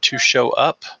 others start to show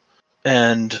up.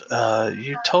 And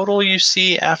you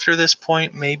see after this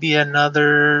point maybe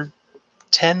another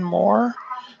 10 more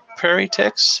prairie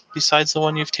ticks besides the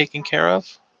one you've taken care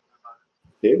of.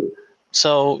 Ew.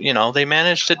 So, they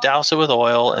manage to douse it with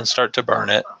oil and start to burn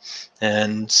it.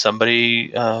 And somebody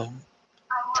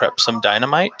preps some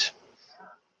dynamite.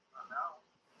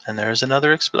 And there's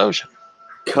another explosion.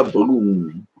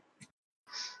 Kaboom.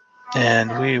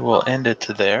 And we will end it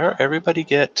to there. Everybody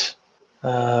get...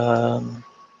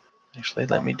 actually,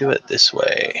 let me do it this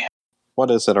way. What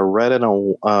is it, a red and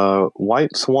a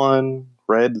white's 1,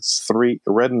 red's 3,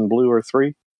 red and blue are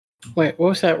 3? Wait, what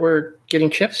was that? We're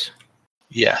getting chips?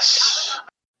 Yes.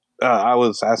 I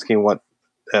was asking what,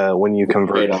 when you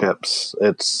convert chips,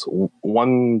 it's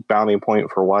 1 bounty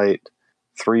point for white,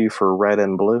 3 for red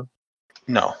and blue?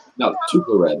 No. No, 2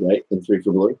 for red, right? And 3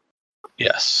 for blue?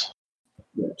 Yes.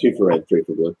 Yeah, 2 for red, 3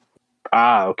 for blue.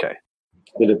 Ah, okay.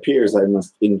 It appears I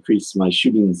must increase my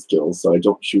shooting skills so I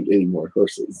don't shoot any more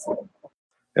horses.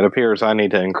 It appears I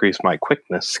need to increase my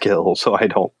quickness skill so I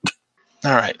don't.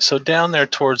 All right. So down there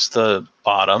towards the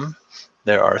bottom,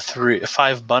 there are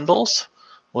 5 bundles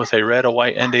with a red, a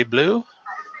white, and a blue.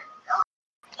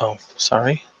 Oh,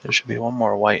 sorry. There should be one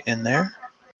more white in there.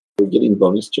 We're getting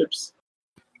bonus chips.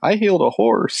 I healed a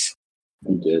horse.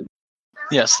 You did.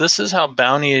 Yes, this is how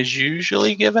bounty is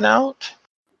usually given out.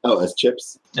 Oh, as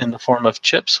chips? In the form of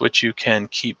chips, which you can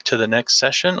keep to the next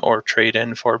session or trade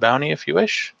in for bounty if you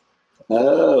wish.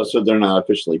 Oh, so they're not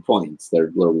officially points.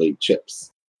 They're literally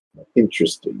chips.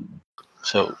 Interesting.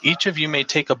 So each of you may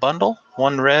take a bundle.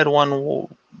 1 red, one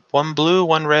blue,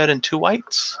 1 red, and 2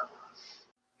 whites.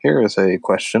 Here is a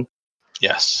question.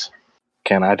 Yes.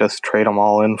 Can I just trade them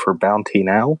all in for bounty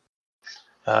now?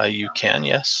 You can,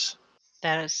 yes.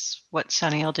 That is what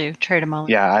Sonny will do. Trade them all.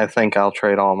 Yeah, I think I'll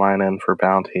trade all mine in for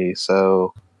bounty.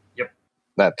 So Yep.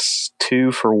 That's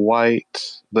 2 for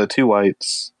white. The 2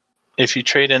 whites. If you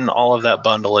trade in all of that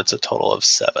bundle, it's a total of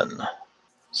 7.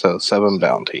 So 7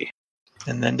 bounty.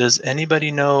 And then does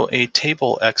anybody know a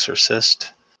table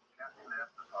exorcist?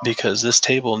 Because this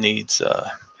table needs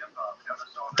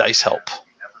dice help.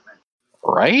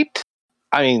 Right?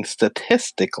 I mean,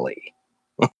 statistically.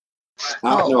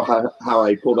 I don't know how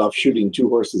I pulled off shooting 2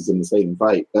 horses in the same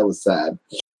fight. That was sad.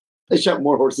 I shot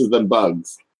more horses than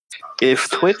bugs. If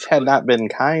Twitch had not been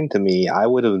kind to me, I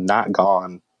would have not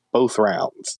gone both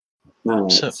rounds.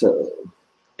 So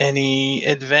Any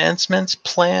advancements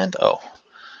planned? Oh,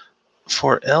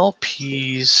 for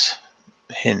LP's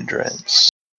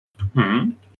hindrance.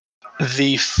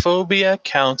 The phobia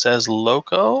counts as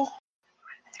loco.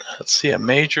 Let's see, a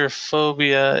major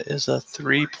phobia is a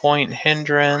 3-point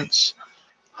hindrance.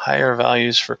 Higher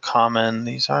values for common.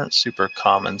 These aren't super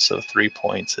common, so 3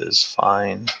 points is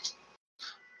fine.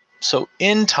 So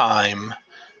in time,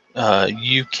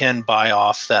 you can buy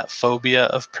off that phobia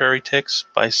of prairie ticks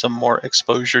by some more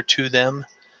exposure to them,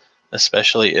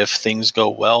 especially if things go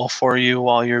well for you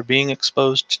while you're being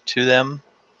exposed to them.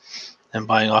 And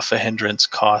buying off a hindrance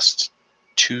costs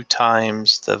 2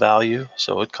 times the value,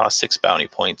 so it would cost 6 bounty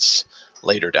points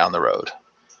later down the road.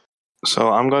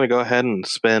 So I'm going to go ahead and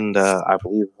spend, I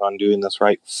believe I'm doing this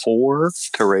right, 4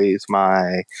 to raise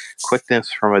my quickness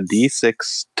from a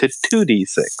D6 to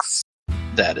 2D6.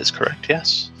 That is correct,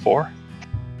 yes. 4.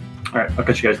 All right, I'll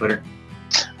catch you guys later.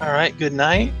 All right, good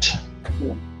night.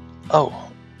 Oh,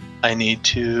 I need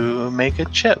to make a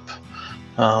chip.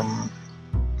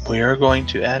 We are going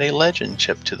to add a legend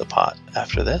chip to the pot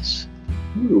after this.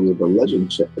 Ooh, we have a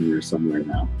legend chip in there somewhere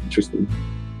now. Interesting.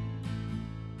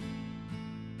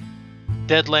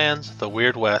 Deadlands, The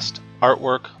Weird West,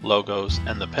 artwork, logos,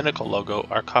 and the Pinnacle logo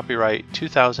are copyright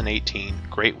 2018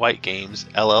 Great White Games,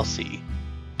 LLC,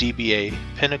 DBA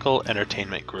Pinnacle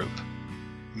Entertainment Group.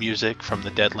 Music from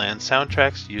the Deadlands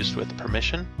soundtracks used with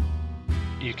permission.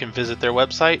 You can visit their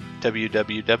website,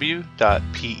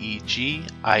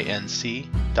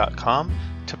 www.peginc.com,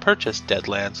 to purchase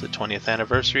Deadlands, the 20th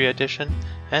Anniversary Edition,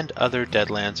 and other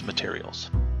Deadlands materials.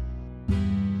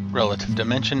 Relative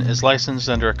Dimension is licensed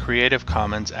under a Creative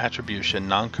Commons Attribution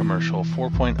Non-Commercial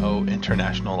 4.0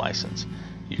 International License.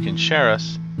 You can share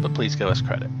us, but please give us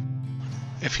credit.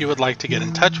 If you would like to get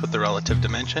in touch with the Relative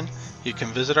Dimension, you can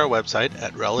visit our website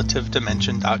at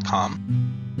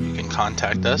relativedimension.com. You can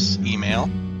contact us, email,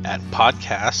 at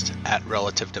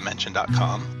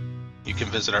podcast@relativedimension.com. You can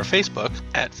visit our Facebook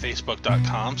at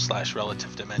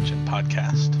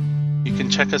facebook.com/relativedimensionpodcast. You can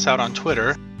check us out on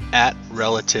Twitter at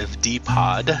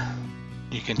RelativeDpod.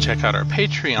 You can check out our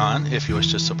Patreon if you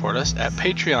wish to support us at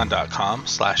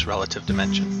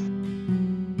patreon.com/relativedimension.